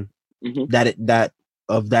preseason that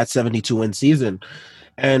 72-win season.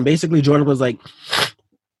 And basically Jordan was like,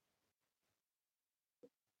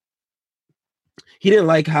 he didn't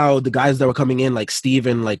like how the guys that were coming in, like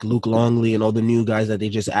Steven, like Luke Longley and all the new guys that they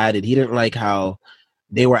just added, he didn't like how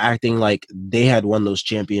they were acting like they had won those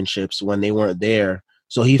championships when they weren't there.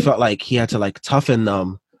 So he felt like he had to like toughen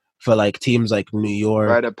them for like teams like New York.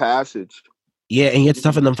 Rite of passage. Yeah, and he had to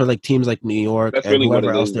toughen them for like teams like New York and really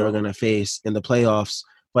whoever else they were going to face in the playoffs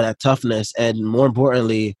for that toughness. And more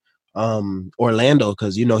importantly, Orlando,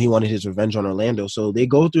 because, you know, he wanted his revenge on Orlando. So they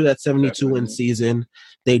go through that 72-win season.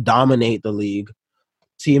 They dominate the league.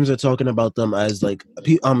 Teams are talking about them as like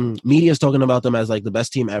media is talking about them as like the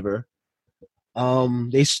best team ever.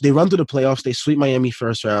 They run through the playoffs. They sweep Miami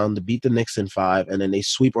first round. They beat the Knicks in 5, and then they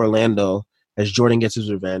sweep Orlando as Jordan gets his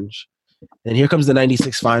revenge. And here comes the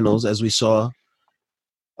 96 finals, as we saw.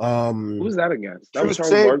 Who was that against? That was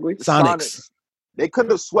Charles Barkley? Sonics. They could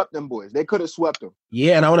have swept them boys. They could have swept them.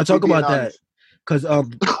 Yeah, and I want to talk about that because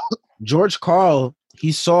George Karl,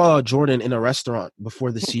 he saw Jordan in a restaurant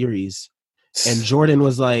before the series, and Jordan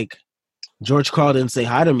was like, George Karl didn't say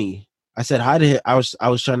hi to me. I said hi to him. I was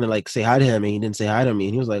trying to like say hi to him, and he didn't say hi to me.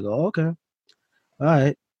 And he was like, "Oh, okay, all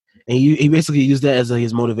right." And he basically used that as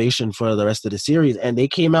his motivation for the rest of the series. And they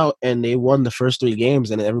came out and they won the first 3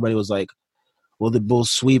 games, and everybody was like, "Will the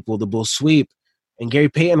Bulls sweep? Will the Bulls sweep?" And Gary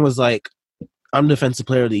Payton was like, "I'm Defensive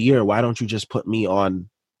Player of the Year. Why don't you just put me on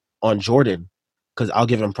Jordan?" because I'll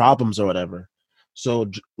give him problems or whatever. So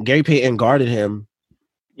Gary Payton guarded him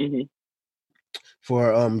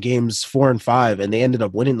for games 4 and 5, and they ended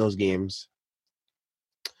up winning those games.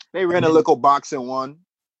 They ran a little box and won.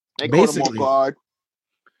 They caught him on guard.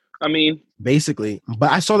 I mean, basically,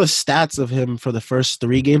 but I saw the stats of him for the first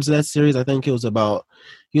 3 games of that series. I think he was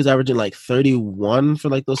averaging like 31 for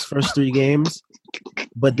like those first 3 games.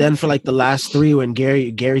 But then for like the last 3, when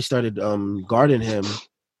Gary started guarding him,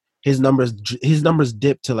 his numbers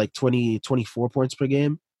dipped to like 24 points per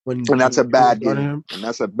game. And that's a bad game. And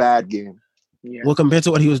that's a bad game. Yeah. Well, compared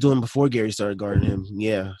to what he was doing before Gary started guarding him,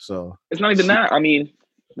 yeah. So it's not even that. I mean,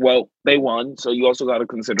 well, they won, so you also got to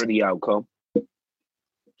consider the outcome.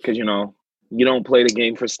 Because, you don't play the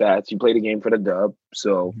game for stats. You play the game for the dub.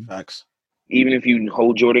 So facts. Even if you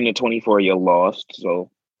hold Jordan to 24, you're lost. So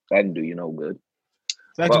that didn't do you no good.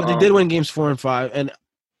 Facts, but they did win games 4 and 5. And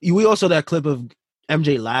we also that clip of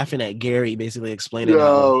MJ laughing at Gary, basically explaining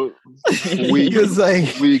how he was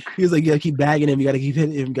like, you gotta keep bagging him. You gotta keep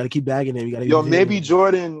hitting him. You gotta keep bagging him. Maybe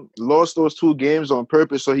Jordan lost those 2 games on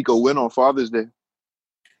purpose so he could win on Father's Day.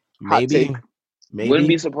 Maybe. Wouldn't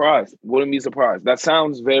be surprised. That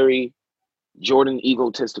sounds very Jordan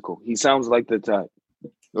egotistical. He sounds like the type.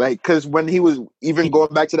 Like, because when he was even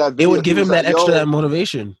going back to that video, it would give him that extra that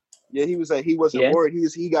motivation. Yeah, he was like, he wasn't worried.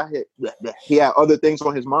 He got hit. He had other things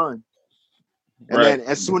on his mind. And then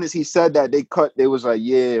as soon as he said that, they was like,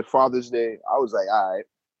 yeah, Father's Day. I was like, all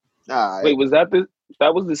right. Wait, was that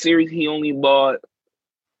was the series he only bought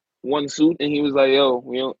 1 suit and he was like, yo,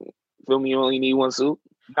 you only need 1 suit?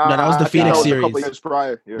 No, that was the Phoenix series. A couple years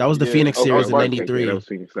prior. That was the Phoenix series in '93.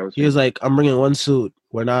 He was like, "I'm bringing 1 suit.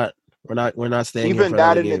 We're not staying." Even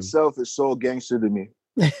that in itself is so gangster to me.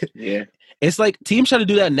 Yeah, it's like teams try to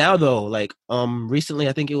do that now though. Like recently,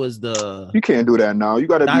 I think it was the. You can't do that now. You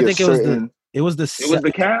got to be. I think it was the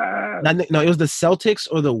Cavs. No, it was the Celtics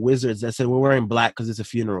or the Wizards that said we're wearing black because it's a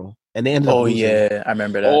funeral, and they ended up. Oh yeah, I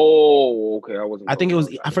remember that. Oh, okay. I wasn't. I think it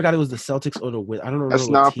was. I forgot it was the Celtics or the Wizards. I don't remember. Let's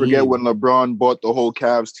not forget when LeBron bought the whole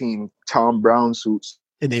Cavs team Tom Brown suits,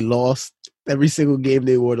 and they lost every single game.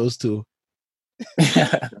 They wore those 2. Dude,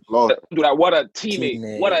 what a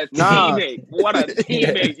teammate! What a teammate! What a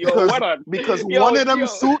teammate! Because one of them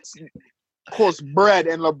suits cost bread,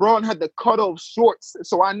 and LeBron had the cut-off shorts,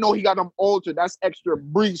 so I know he got them altered. That's extra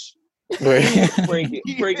breach. Frankie,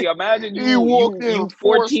 imagine you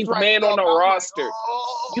 14th man on the roster.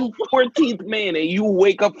 You 14th man, and you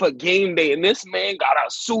wake up for game day, and this man got a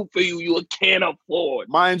suit for you can't afford.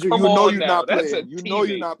 Mind you, you're not playing. You know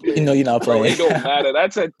you're not playing. It don't matter.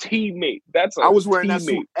 That's a teammate. I was wearing that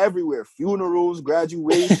suit everywhere. Funerals,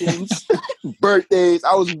 graduations, birthdays.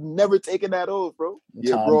 I was never taking that off, bro.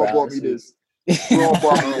 Yeah, bro bought me this. Bro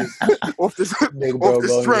bought me this. Off the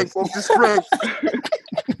strength.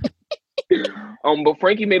 But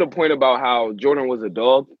Frankie made a point about how Jordan was a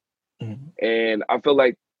dog, and I feel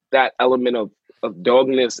like that element of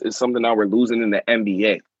dogness is something that we're losing in the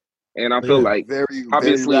NBA. And I feel like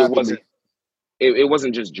obviously it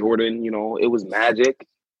wasn't just Jordan. It was Magic,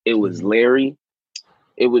 it was Larry,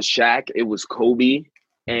 it was Shaq, it was Kobe,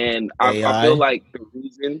 and I feel like the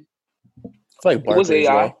reason it was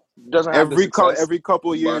AI doesn't have every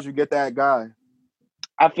couple of years you get that guy.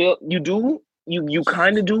 I feel you do. You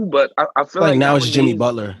kind of do, but I feel like now it's Jimmy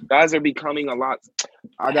Butler. Guys are becoming a lot.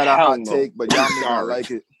 I got a hot take, but y'all may not like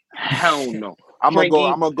it. Hell no. I'm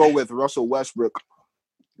gonna go with Russell Westbrook.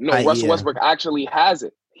 No, Russell Westbrook actually has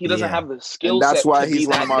it. He doesn't have the skill set. That's why he's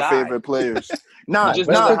one of my favorite players. He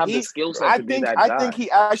doesn't have the skill set to be that guy. I think he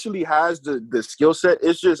actually has the skill set.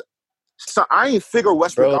 It's just I ain't figure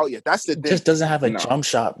Westbrook out yet. That's the thing. Just doesn't have a jump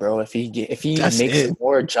shot, bro. If he makes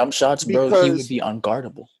more jump shots, bro, he would be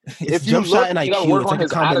unguardable. If jump shot and IQ, it's like a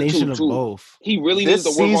combination of both. He really needs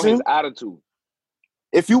to work on his attitude.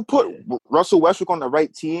 If you put Russell Westbrook on the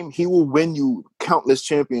right team, he will win you countless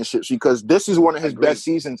championships because this is one of his best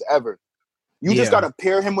seasons ever. You just got to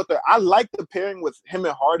pair him with I like the pairing with him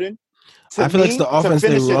and Harden. I feel like it's the offense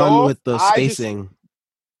they run with the spacing.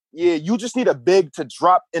 You just need a big to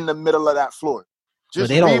drop in the middle of that floor. But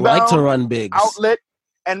they don't like to run bigs. Outlet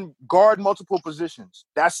and guard multiple positions.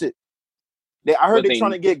 That's it. I heard they're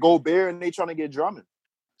trying to get Gobert and they trying to get Drummond.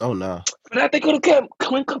 Oh, no. For that, they could have kept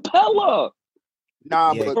Clint Capella.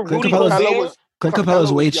 Nah, but Clint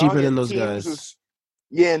Capella's way cheaper than those guys.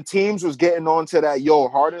 And teams was getting on to that,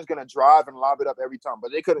 Harden's going to drive and lob it up every time.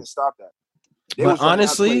 But they couldn't stop that. But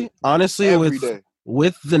honestly,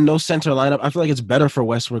 with the no center lineup, I feel like it's better for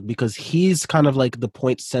Westbrook because he's kind of like the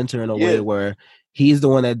point center in a way where he's the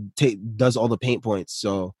one that does all the paint points.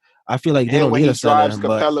 So I feel like they don't need a center.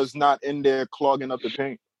 Capella's not in there clogging up the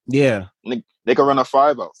paint. Yeah. They can run a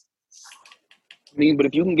 5 out. I mean, but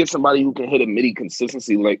if you can get somebody who can hit a midi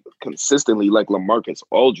consistently like LaMarcus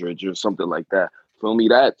Aldridge or something like that, feel me?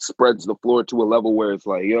 That spreads the floor to a level where it's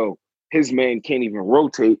like, yo, his man can't even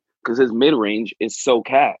rotate because his mid range is so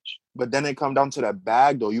catch. But then it come down to that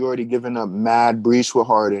bag, though. You already giving up mad breach with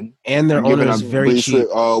Harden. And their owner is very cheap.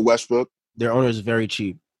 With, Westbrook. Their owner is very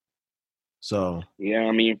cheap. So yeah,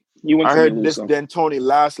 I mean, you went. I heard this D'Antoni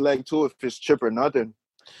last leg too. If it's chip or nothing.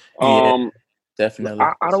 Definitely.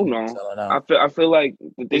 I don't know. I feel like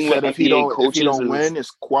the thing with if he don't win, it's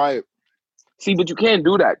quiet. See, but you can't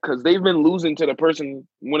do that because they've been losing to the person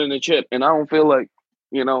winning the chip, and I don't feel like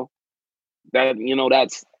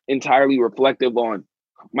that's entirely reflective on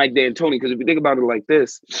Mike D'Antoni. Because if you think about it like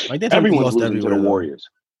this, everyone's losing to the Warriors.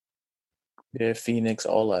 Yeah, Phoenix,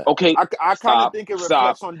 all that. Okay, I kind of think it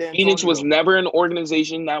reflects on D'Antoni. Phoenix was never an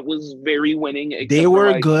organization that was very winning. They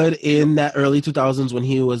were good in that early 2000s when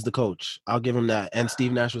he was the coach. I'll give him that. And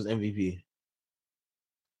Steve Nash was MVP.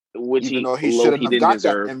 Which even though he shouldn't have got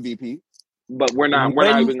that MVP. But we're not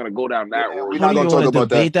even going to go down that road. We're not going to talk about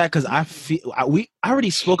that. Because I already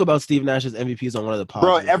spoke about Steve Nash's MVPs on one of the pods.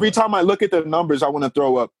 Bro, every time I look at the numbers, I want to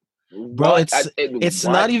throw up. Bro, it's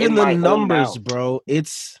not even the numbers, bro.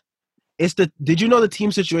 Did you know the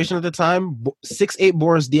team situation at the time? 6'8"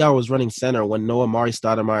 Boris Diaw was running center when no Amari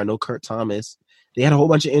Stoudemire, no Kurt Thomas. They had a whole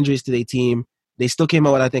bunch of injuries to their team. They still came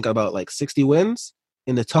out with, I think, about like 60 wins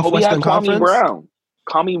in the tough Western Conference.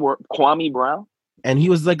 Kwame Brown. And he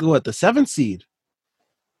was like, what, the 7th seed?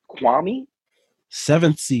 Kwame?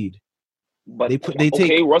 7th seed. But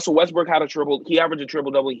Russell Westbrook had he averaged a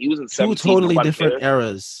triple-double. He was in 7th seed. Two totally different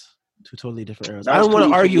eras. I don't want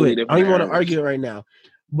to argue it. I don't even want to argue it right now.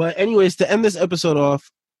 But anyways, to end this episode off,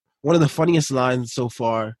 one of the funniest lines so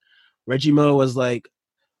far, Reggie Miller was like,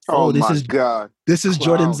 this is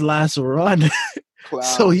Jordan's last run.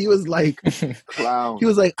 So he was like,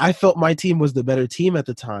 I felt my team was the better team at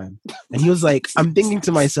the time. And he was like, I'm thinking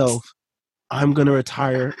to myself, I'm going to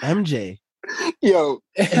retire MJ. Yo.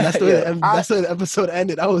 And that's the way the episode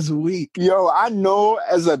ended. I was weak. Yo, I know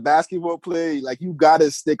as a basketball player, like you got to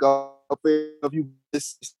stick up if you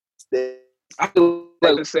stay. I feel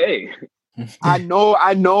like to say. I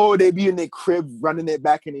know they be in their crib running it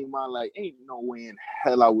back in their mind like, ain't no way in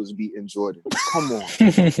hell I was beating Jordan. Come on.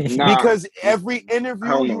 Because every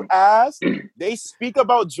interview you ask, they speak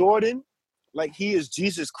about Jordan like he is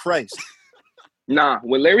Jesus Christ. Nah,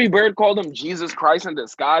 when Larry Bird called him Jesus Christ in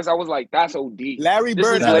disguise, I was like, that's OD. Larry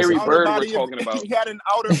Bird we're talking about. He had an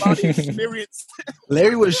outer body experience.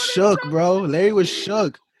 Larry was shook, bro. Larry was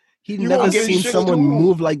shook. He'd never seen someone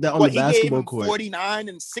move like that on the basketball court. 49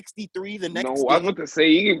 and 63 the next game. No, I was about to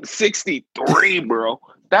say, he gave him 63, bro.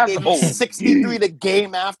 That's old. 63 the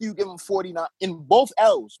game after you give him 49. In both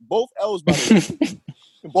L's. Both L's, by the way.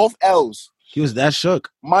 Both L's. He was that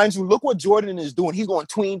shook. Mind you, look what Jordan is doing. He's going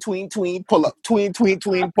tween, pull up. Tween, pull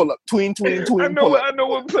up. Tween, pull up. I know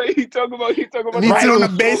what play he talking about. Right on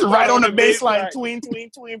the baseline. Tween,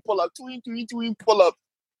 pull up. Tween, pull up.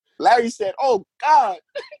 Larry said, "Oh God."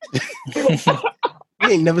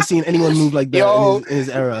 He ain't never seen anyone move like that in his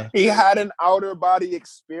era. He had an outer body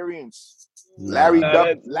experience. Larry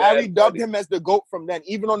dubbed him as the GOAT from then.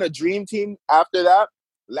 Even on the Dream Team after that,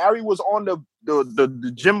 Larry was on the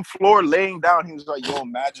gym floor laying down. He was like, yo,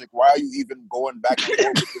 Magic, why are you even going back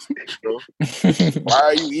and forth with this, bro? Why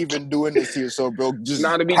are you even doing this to yourself, bro? Just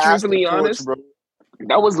to be truthfully honest, bro.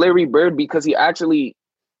 That was Larry Bird because he actually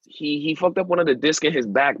he fucked up one of the discs in his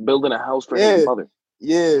back building a house for his mother.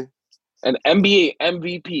 Yeah. An NBA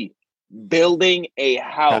MVP building a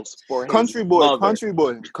house for his mother. Country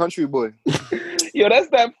boy. Yo, that's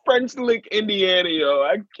that French Lick, Indiana, yo.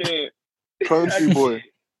 I can't. Country boy.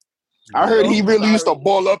 I heard he really used to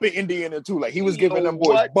ball up in Indiana too. Like he was giving them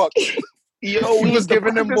boys bucks. Yo, he was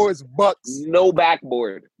giving them boys bucks. No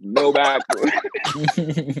backboard. The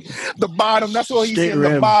bottom. That's what he said.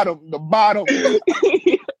 The bottom.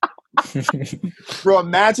 Bro,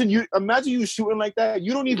 imagine you shooting like that.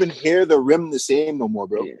 You don't even hear the rim the same no more,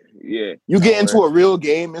 bro. Yeah. You get into a real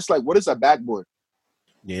game. It's like, what is a backboard?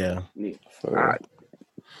 Yeah. Wow.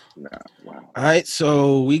 All right,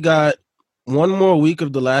 so we got one more week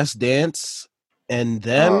of The Last Dance, and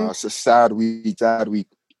then it's a sad week.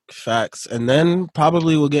 Facts. And then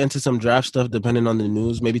probably we'll get into some draft stuff depending on the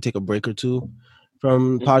news. Maybe take a break or two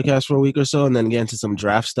from podcast for a week or so, and then get into some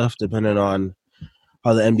draft stuff depending on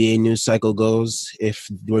how the NBA news cycle goes, if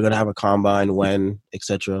we're going to have a combine, when,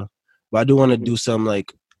 etc. But I do want to do some,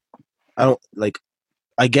 I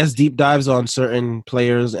guess deep dives on certain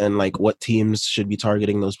players and, like, what teams should be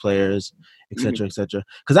targeting those players etc., etc.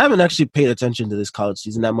 Because I haven't actually paid attention to this college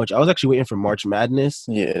season that much. I was actually waiting for March Madness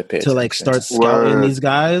to like start scouting these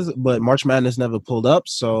guys, but March Madness never pulled up.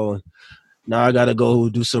 So now I gotta go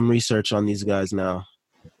do some research on these guys now.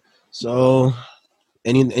 So,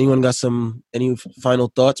 anyone got any final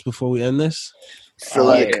thoughts before we end this? Feel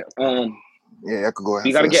like yeah, I could go ahead.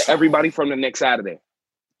 You got to get everybody from the Knicks out of there.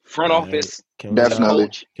 Front office, definitely.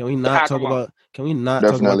 coach. Can we not talk about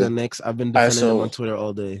the Knicks? I've been defending them on Twitter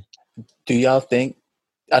all day. Do y'all think?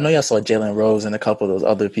 I know y'all saw Jalen Rose and a couple of those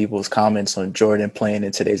other people's comments on Jordan playing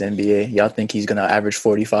in today's NBA. Y'all think he's gonna average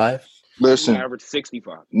 45? Listen, average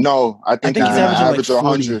 65. No, I think he's gonna average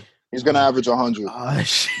 100. He's gonna average 100.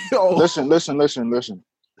 Listen.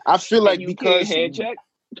 I feel like because hand check?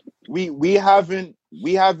 we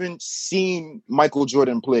haven't seen Michael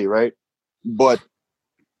Jordan play, right? But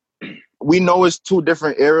we know it's two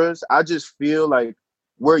different eras. I just feel like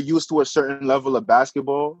we're used to a certain level of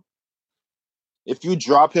basketball. If you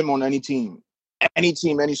drop him on any team, any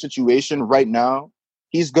situation right now,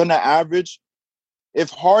 he's gonna average. If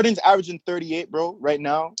Harden's averaging 38, bro, right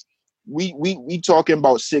now, we talking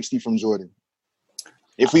about 60 from Jordan.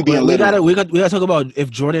 If we being literal. We gotta talk about if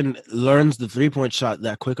Jordan learns the 3-point shot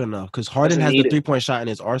that quick enough, because Harden has the 3-point shot in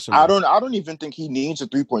his arsenal. I don't even think he needs a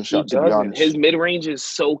 3-point shot, to be honest. His mid range is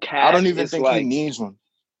so capped. I don't even think he needs one.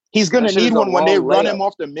 He's gonna need one when they run him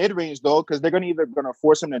off the mid range though, because they're either gonna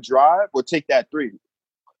force him to drive or take that 3.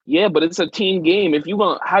 Yeah, but it's a team game.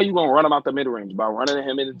 How you gonna run him out the mid range? By running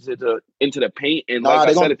him into the paint, and like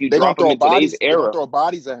I said, if you drop him in today's era, throw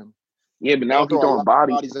bodies at him. Yeah, but now if you're throwing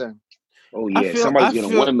bodies at him. Oh yeah, somebody's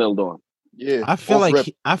getting windmilled on. Yeah, I feel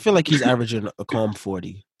like he's averaging a calm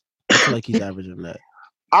 40. I feel like he's averaging that.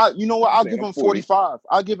 You know what? I'll give him 45.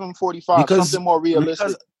 I'll give him 45. Something more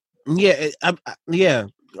realistic. Yeah.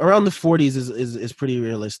 Around the 40s is pretty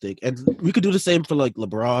realistic, and we could do the same for like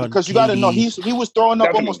LeBron. Because you got to know he was throwing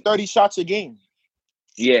up almost 30 shots a game.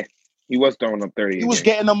 Yeah, he was throwing up 30. He was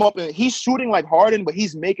getting them up, and he's shooting like Harden, but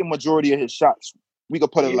he's making majority of his shots. We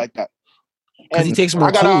could put it like that. Because he takes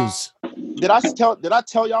more twos. Did I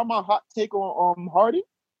tell y'all my hot take on Harden?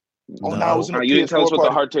 No, you didn't tell us what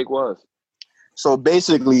the hot take was. So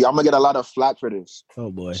basically, I'm gonna get a lot of flack for this. Oh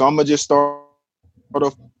boy! So I'm gonna just start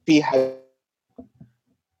off. He had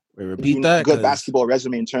good basketball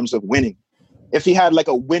resume in terms of winning. If he had like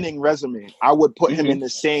a winning resume, I would put him in the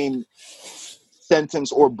same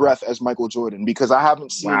sentence or breath as Michael Jordan, because I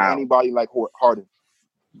haven't seen anybody like Harden.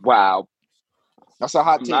 Wow, that's a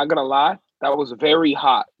hot take. I'm not gonna lie. That was very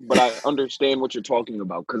hot, but I understand what you're talking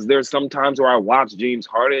about, because there's some times where I watch James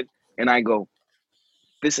Harden and I go,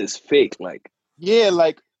 "This is fake." Like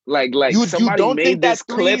somebody don't made this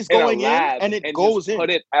clip in a lab and it goes in. Put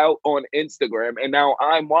it out on Instagram, and now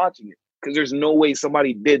I'm watching it because there's no way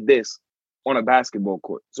somebody did this on a basketball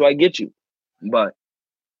court. So I get you, but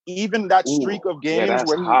even that streak of games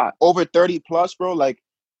where he over 30 plus, bro, like.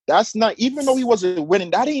 That's not, even though he wasn't winning,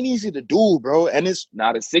 that ain't easy to do, bro. And it's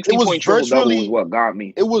not a 60-point triple-double was what got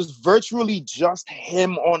me. It was virtually just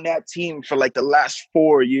him on that team for like the last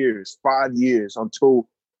 5 years, until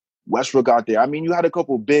Westbrook got there. I mean, you had a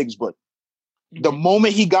couple bigs, but the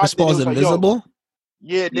moment he got there, it was invisible.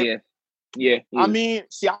 Like, yeah. I mean,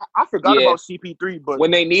 see, I forgot about CP3, but when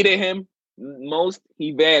they needed him most,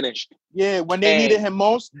 he vanished. Yeah, when they needed him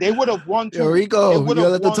most, they would have won. Here we go. You gonna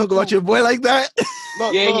let them talk about your boy like that?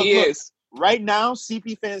 Look, he is. Right now,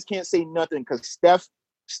 CP fans can't say nothing because Steph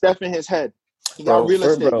in his head. He got real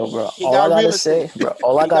estate. Bro. All I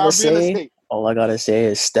gotta say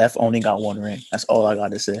is Steph only got 1 ring. That's all I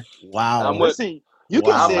gotta say. Wow. Listen, you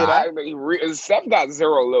can say that. Steph got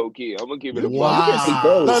 0 low key. I'm gonna keep it.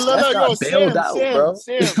 Wow. Sam.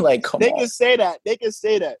 Like, come on. They can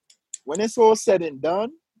say that. When it's all said and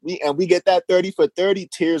done, we get that 30 for 30,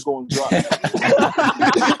 tears gonna drop.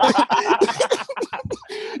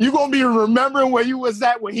 You gonna be remembering where you was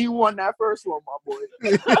at when he won that first one, my boy.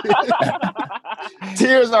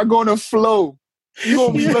 Tears are gonna flow. You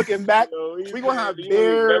gonna be looking back. We gonna have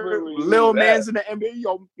little mans in the NBA.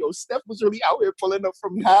 Yo, Steph was really out here pulling up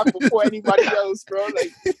from half before anybody else, bro.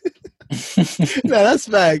 Like, no, that's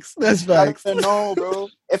facts. That's facts. No, bro.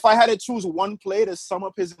 If I had to choose one play to sum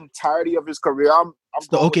up his entirety of his career, I'm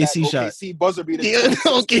the OKC shot. OKC buzzer beater.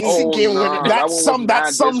 OKC game winner. That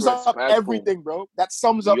sums up everything, bro. That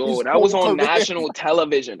sums up. Yo, that was on national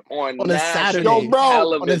television on a Saturday. Yo,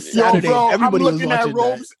 bro, on a Saturday. Yo, bro, everybody was watching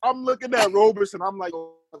that. I'm looking at Roberson. I'm like,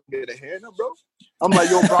 get a hand up, bro. I'm like,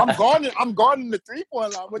 yo, bro, I'm guarding the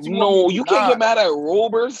 3-point line. What you can't get mad at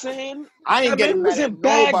Roberson. I ain't getting mad at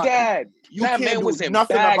Baghdad. You can't do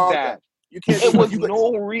nothing about that. You can't. It was you,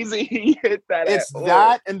 no reason he hit that. It's at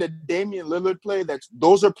that and the Damian Lillard play.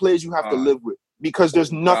 Those are plays you have to live with because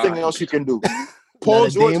there's nothing else you can do. Paul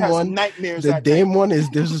George has nightmares. The at Dame night. one is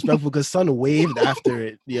disrespectful because Son waved after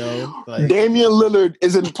it, yo. Like, Damian Lillard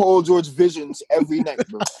is in Paul George visions every night,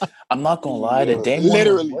 bro. I'm not gonna lie, the Dame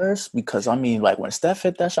one was worse because I mean, like when Steph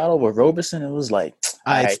hit that shot over Roberson, it was like,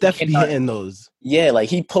 all right, Steph be hitting those. Yeah, like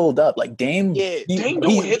he pulled up, like Dame. Yeah, Dame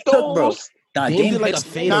don't hit those, bro. Nah, Dame did like a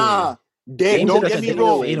fadeaway. Nah, Dame don't get me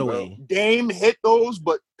wrong. Fadeaway. Dame hit those,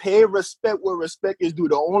 but pay respect where respect is due.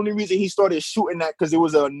 The only reason he started shooting that because there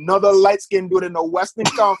was another light-skinned dude in the Western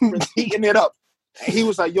Conference heating it up. And he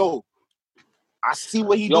was like, yo, I see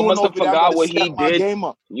what he doing must have over there. forgot what he did.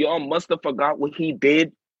 Y'all must have forgot what he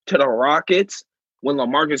did to the Rockets when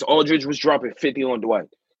LaMarcus Aldridge was dropping 50 on Dwight.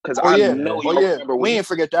 Because know you remember we ain't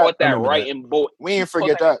forget that. Caught that right in boy. We ain't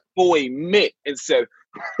forget that. Boy mitt and said,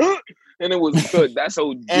 and it was good. That's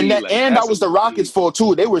OG. And that was the Rockets' fault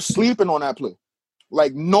too. They were sleeping on that play.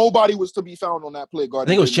 Like nobody was to be found on that play. I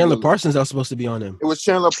think it was Chandler Parsons that was supposed to be on him. It was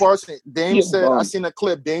Chandler Parsons. Dame said, I seen a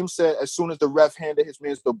clip. Dame said as soon as the ref handed his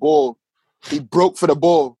man the ball, he broke for the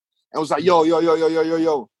ball and was like, yo.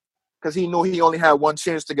 Because he knew he only had one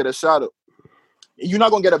chance to get a shot up. You're not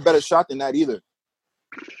going to get a better shot than that either.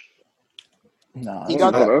 No, he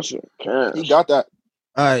got that. He got that.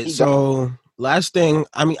 All right, so last thing.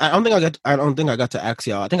 I mean, I don't think I got to ask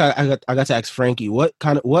y'all. I think I got to ask Frankie. What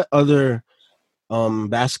other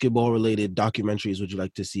basketball related documentaries would you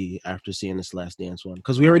like to see after seeing this Last Dance one?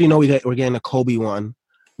 Because we already know we're getting a Kobe one.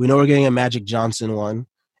 We know we're getting a Magic Johnson one,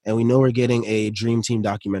 and we know we're getting a Dream Team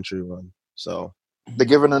documentary one. So they're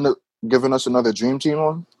giving us another Dream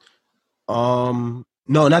Team one.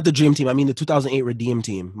 No, not the Dream Team. I mean the 2008 Redeem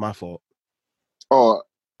Team. My fault. Oh,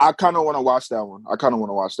 I kind of want to watch that one.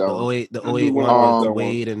 The 08 one with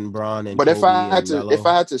Wade and Bron and. But Kobe if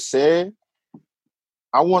I had to say,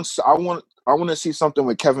 I want to see something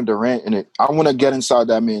with Kevin Durant in it. I want to get inside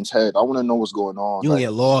that man's head. I want to know what's going on. You'll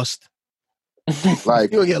get lost.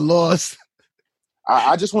 Like you'll get lost.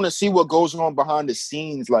 I just want to see what goes on behind the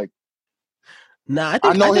scenes. Like, nah,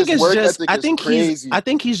 I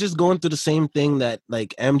think he's just going through the same thing that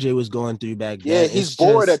like MJ was going through back then. Yeah, he's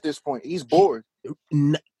bored at this point. He's bored.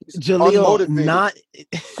 Jaleel, not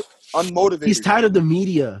unmotivated. He's tired of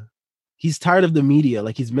the media.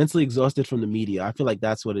 Like he's mentally exhausted from the media. I feel like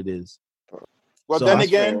that's what it is. Well, so then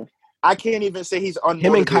again, I can't even say he's unmotivated.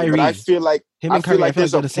 Him and Kyrie. But I feel like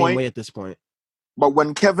there's a the same way at this point. But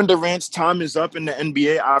when Kevin Durant's time is up in the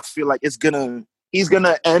NBA, I feel like he's gonna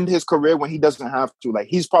end his career when he doesn't have to. Like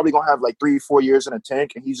he's probably gonna have like 3-4 years in a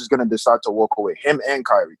tank, and he's just gonna decide to walk away. Him and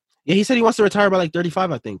Kyrie. Yeah, he said he wants to retire by like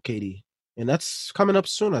 35. I think, KD. And that's coming up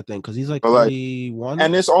soon, I think, because he's like 31.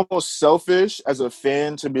 And it's almost selfish as a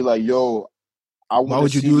fan to be like, yo, I want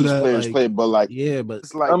to see these players play. But like, yeah, but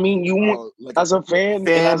it's like, I mean, you want, like as a fan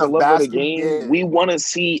as a lover of the game, we want to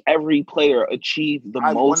see every player achieve the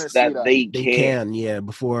most that they can. Yeah,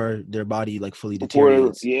 before their body like fully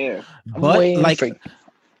deteriorates. Yeah, but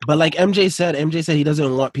like MJ said he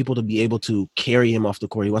doesn't want people to be able to carry him off the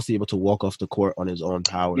court. He wants to be able to walk off the court on his own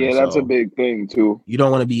power. Yeah, that's a big thing too. You don't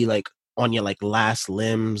want to be like on your like last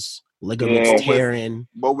limbs, ligaments tearing.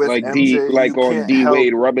 But with like MJ, on D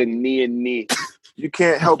Wade rubbing knee and knee. You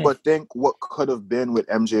can't help but think what could have been with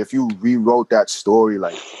MJ if you rewrote that story.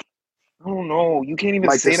 Like, I don't know. You can't even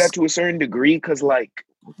like say that to a certain degree because like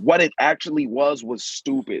what it actually was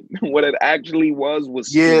stupid. What it actually was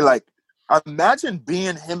stupid. Like imagine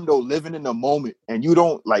being him though, living in the moment, and you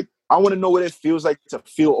don't like. I want to know what it feels like to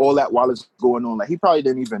feel all that while it's going on. Like he probably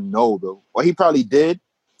didn't even know though, or he probably did.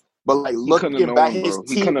 But like looking back, his team,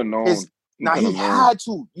 he couldn't have known. He had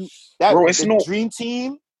to. The Dream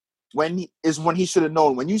Team when he should have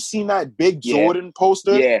known. When you seen that big Jordan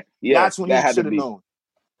poster, that's when he should have known.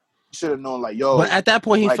 He should have known, like, yo. But at that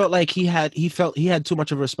point, he felt like he had too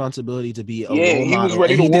much of a responsibility to be a role model. He was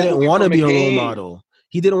ready to. He didn't want to be a role modal.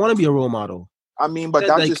 He didn't want to be a role model. I mean, but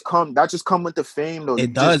that just come with the fame, though.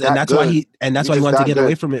 It does, and that's why he wanted to get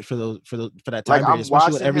away from it for that time period,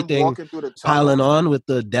 especially with everything piling on with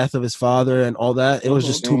the death of his father and all that. It was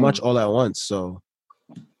just too much all at once. So,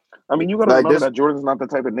 I mean, you gotta remember that Jordan's not the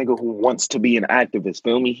type of nigga who wants to be an activist.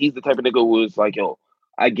 Feel me? He's the type of nigga who is like, yo,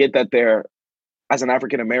 I get that as an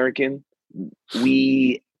African American,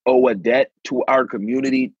 we owe a debt to our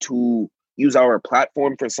community to use our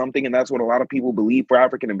platform for something, and that's what a lot of people believe for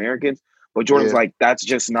African Americans. But Jordan's like, that's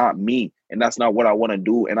just not me, and that's not what I want to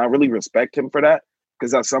do. And I really respect him for that,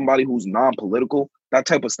 because as somebody who's non-political, that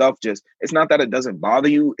type of stuff it's not that it doesn't bother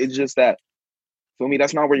you. It's just that, feel me,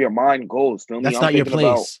 that's not where your mind goes. Feel me? That's not your place.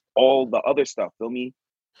 About all the other stuff, feel me?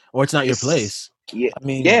 Or it's not your place. Yeah, I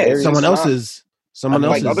mean, yeah. It's Someone just not else's. Someone I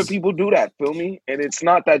mean, like other else's. people do that. Feel me? And it's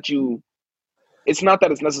not that you. It's not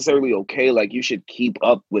that it's necessarily okay. Like you should keep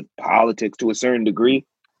up with politics to a certain degree,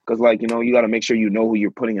 because like you got to make sure you know who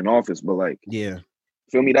you're putting in office. But like, Yeah.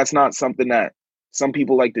 feel me? That's not something that some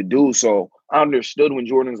people like to do. So I understood when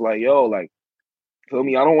Jordan's like, "Yo, like, feel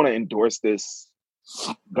me? I don't want to endorse this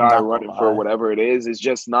I'm guy not gonna running for lie. whatever it is. It's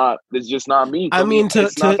just not. It's just not me. I Feel me? mean,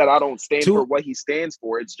 It's not that I don't stand for to what he stands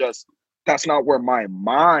for. It's just that's not where my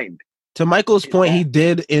mind to Michael's is point, at. he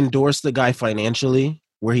did endorse the guy financially,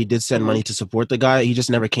 where he did send Mhm. money to support the guy. He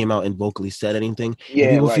just never came out and vocally said anything. And Yeah,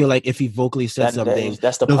 people feel like like if he vocally said something,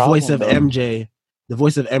 That's the the voice problem, of though. the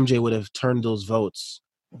voice of MJ would have turned those votes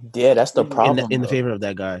Yeah, that's the Mhm. problem, in the though. favor of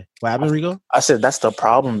that guy. What happened, Rigo? I said that's the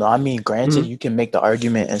problem, though. I mean, granted, Mhm. you can make the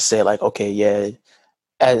argument and say like, okay, yeah,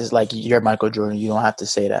 as like you're Michael Jordan, you don't have to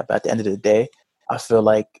say that. But at the end of the day, I feel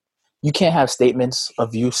like you can't have statements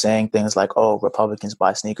of you saying things like, "Oh, Republicans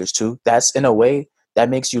buy sneakers too." That's in a way that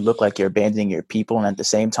makes you look like you're abandoning your people, and at the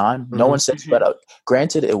same time, no one says. But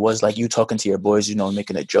granted, it was like you talking to your boys,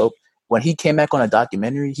 making a joke. When he came back on a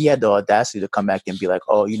documentary, he had the audacity to come back and be like,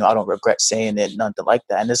 "Oh, I don't regret saying it," nothing like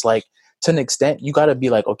that. And it's like, to an extent, you got to be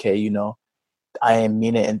like, okay, I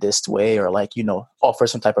mean it in this way, or like, offer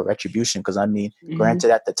some type of retribution. Because I mean,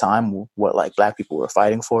 granted, at the time, what like black people were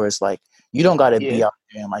fighting for is like, you don't got to be yeah, out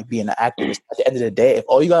there and like being an activist. At the end of the day,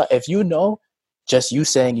 if just you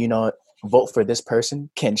saying, vote for this person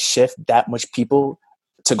can shift that much people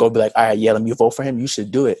to go be like, all right, yeah, let me vote for him. You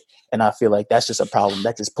should do it. And I feel like that's just a problem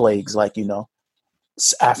that just plagues like,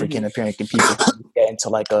 African American people get into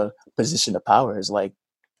like a position of power. Is like,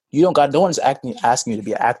 you don't got no one's asking you to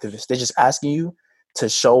be an activist. They're just asking you to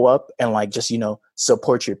show up and like just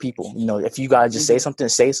support your people. If you gotta just say something,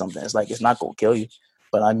 say something. It's like it's not gonna kill you.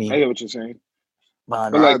 But I I mean, get what you're saying.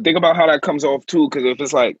 But I like, think about how that comes off too. Because if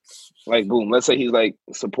it's like, boom, let's say he's like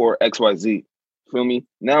support XYZ. Feel me?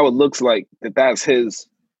 Now it looks like that's his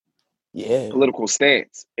yeah, political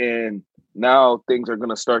stance, and now things are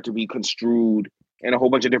gonna start to be construed in a whole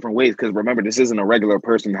bunch of different ways. Because remember, this isn't a regular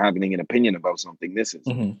person having an opinion about something. This is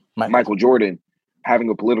Michael Jordan having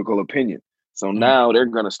a political opinion. So now they're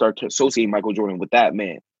gonna start to associate Michael Jordan with that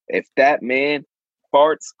man. If that man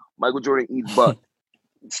farts, Michael Jordan eats butt.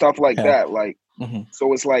 Stuff like that. Like,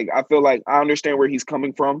 so it's like I feel like I understand where he's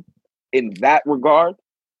coming from in that regard.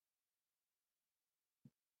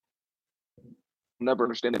 Never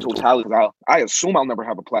understand the totality. I assume I'll never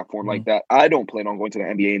have a platform like that. I don't plan on going to the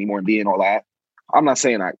NBA anymore and being all that. I'm not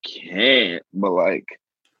saying I can't, but like,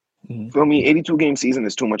 feel me? 82 game season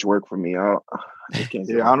is too much work for me. I just can't.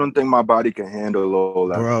 Yeah, I don't think my body can handle all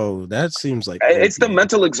that. Bro, that seems like it's the OP.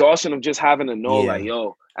 mental exhaustion of just having to know, Yeah. like,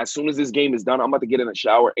 yo, as soon as this game is done, I'm about to get in the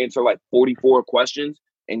shower, answer like 44 questions,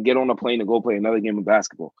 and get on a plane to go play another game of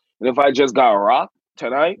basketball. And if I just got rocked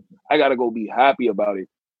tonight, I gotta go be happy about it.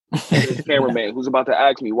 The cameraman who's about to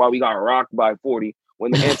ask me why we got rocked by 40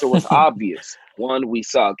 when the answer was obvious. One, we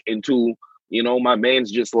suck, and two, my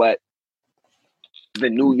man's just let the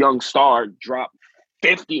new young star drop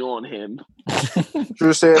 50 on him.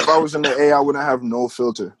 True say, if I was in the A, I wouldn't have no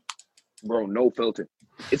filter. Bro, no filter.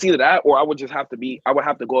 It's either that or I would have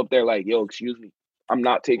to go up there like, yo, excuse me, I'm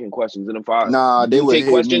not taking questions. And if they would take hate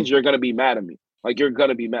questions, me. you're gonna be mad at me. Like, you're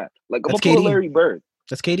gonna be mad. Like, I'm That's gonna pull a KD. Larry Bird.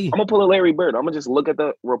 That's KD. I'm gonna pull a Larry Bird. I'm gonna just look at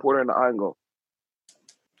the reporter in the eye and go,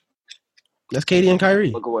 That's KD and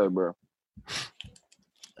Kyrie. look away, bro.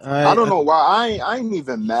 I don't know why. I ain't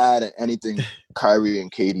even mad at anything Kyrie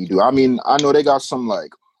and KD do. I mean, I know they got some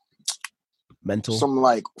like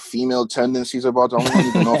female tendencies about them. I don't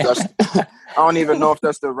even know if that's I don't even know if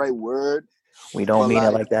that's the right word. We don't mean it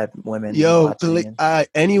like that, women. Yo,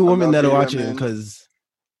 any woman that are watching, because.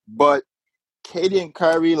 But KD and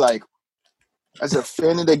Kyrie, like, as a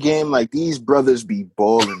fan of the game, like, these brothers be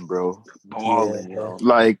balling, bro. Balling, yo.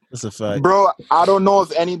 Like, that's a fact. Bro, I don't know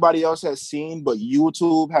if anybody else has seen, but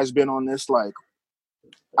YouTube has been on this, like,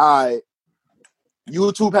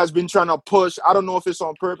 YouTube has been trying to push, I don't know if it's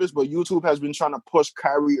on purpose, but YouTube has been trying to push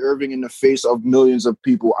Kyrie Irving in the face of millions of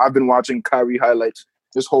people. I've been watching Kyrie highlights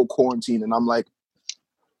this whole quarantine, and I'm like,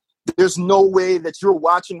 there's no way that you're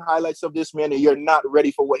watching highlights of this man and you're not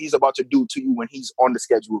ready for what he's about to do to you when he's on the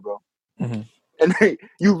schedule, bro. And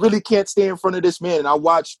you really can't stay in front of this man. And I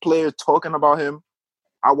watch players talking about him.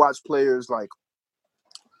 I watch players, like,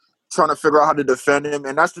 trying to figure out how to defend him.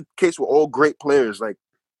 And that's the case with all great players. Like,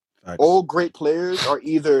 all great players are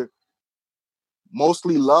either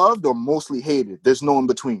mostly loved or mostly hated. There's no in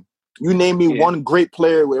between. You name me one great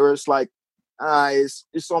player where it's like,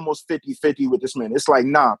 it's almost 50-50 with this man. It's like,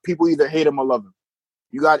 nah, people either hate him or love him.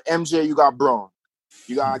 You got MJ, you got Braun.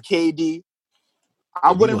 You got KD.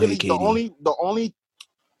 I wouldn't You really. hate The KD. only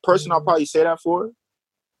person I'll probably say that for.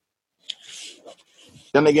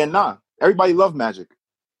 Then again, nah. Everybody love Magic.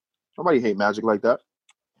 Nobody hate Magic like that.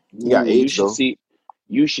 You got Ooh, you age should though. see.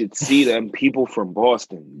 You should see them people from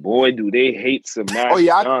Boston. Boy, do they hate some Magic Oh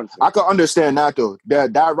yeah, Johnson. I could understand that though.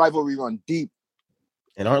 That rivalry run deep.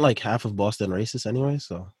 And aren't like half of Boston racist anyway?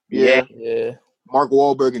 So Yeah, Yeah. Mark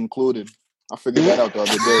Wahlberg included. I figured that out the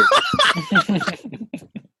other day.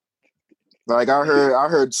 Like I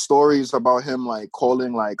heard stories about him like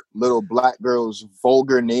calling like little black girls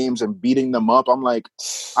vulgar names and beating them up. I'm like,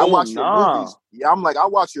 I watch your movies. Yeah, I'm like, I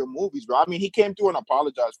watch your movies, bro. I mean, he came through and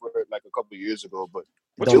apologized for it like a couple of years ago, but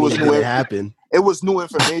don't it was mean it didn't happen. It was new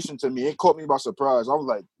information to me. It caught me by surprise. I was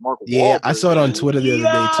like, Mark Yeah, Wahlberg. I saw it on Twitter the other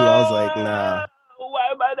day too. I was like, nah. Why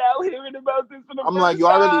am I now hearing about this for the I'm first like, yo,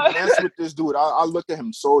 I really time? danced with this dude. I looked at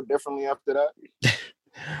him so differently after that.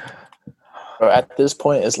 Bro, at this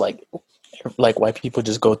point, it's like white people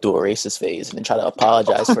just go through a racist phase and then try to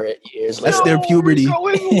apologize for it years That's later. their puberty. Rico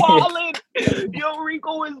is wildin'. Yo,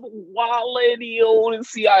 Rico is wildin'. Yo, the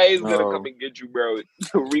CIA is gonna come and get you, bro.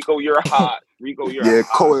 Rico, you're hot. Rico, you're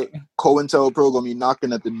hot. COINTELPRO gonna be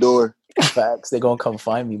knocking at the door. Facts, they gonna come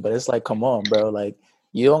find me, but it's like, come on, bro. Like,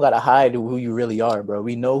 you don't gotta hide who you really are, bro.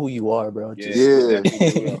 We know who you are, bro. Yeah.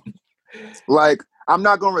 Like, I'm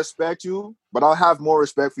not gonna respect you, but I'll have more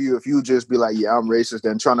respect for you if you just be like, yeah, I'm racist,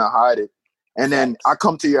 than trying to hide it. And then I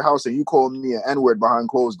come to your house and you call me an N-word behind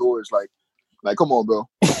closed doors. Like, come on, bro.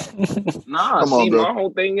 Nah, Come on, bro. my whole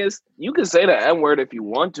thing is you can say the N-word if you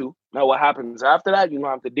want to. Now, what happens after that, you don't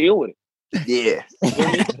have to deal with it. Yeah.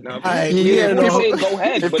 Now, People, go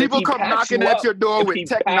ahead. if people come knocking at your door with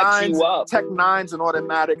Tech Nines and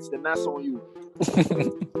automatics, then that's on you.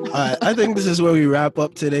 I think this is where we wrap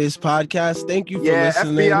up today's podcast. Thank you for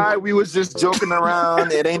listening. FBI, we was just joking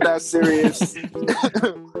around. It ain't that serious.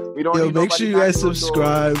 We don't need make sure you guys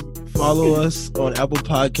subscribe. Follow us on Apple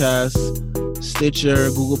Podcasts, Stitcher,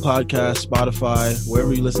 Google Podcasts, Spotify,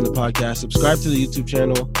 wherever you listen to podcasts. Subscribe to the YouTube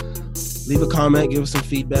channel. Leave a comment, give us some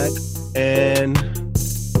feedback, and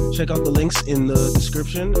check out the links in the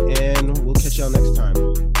description, and we'll catch y'all next time.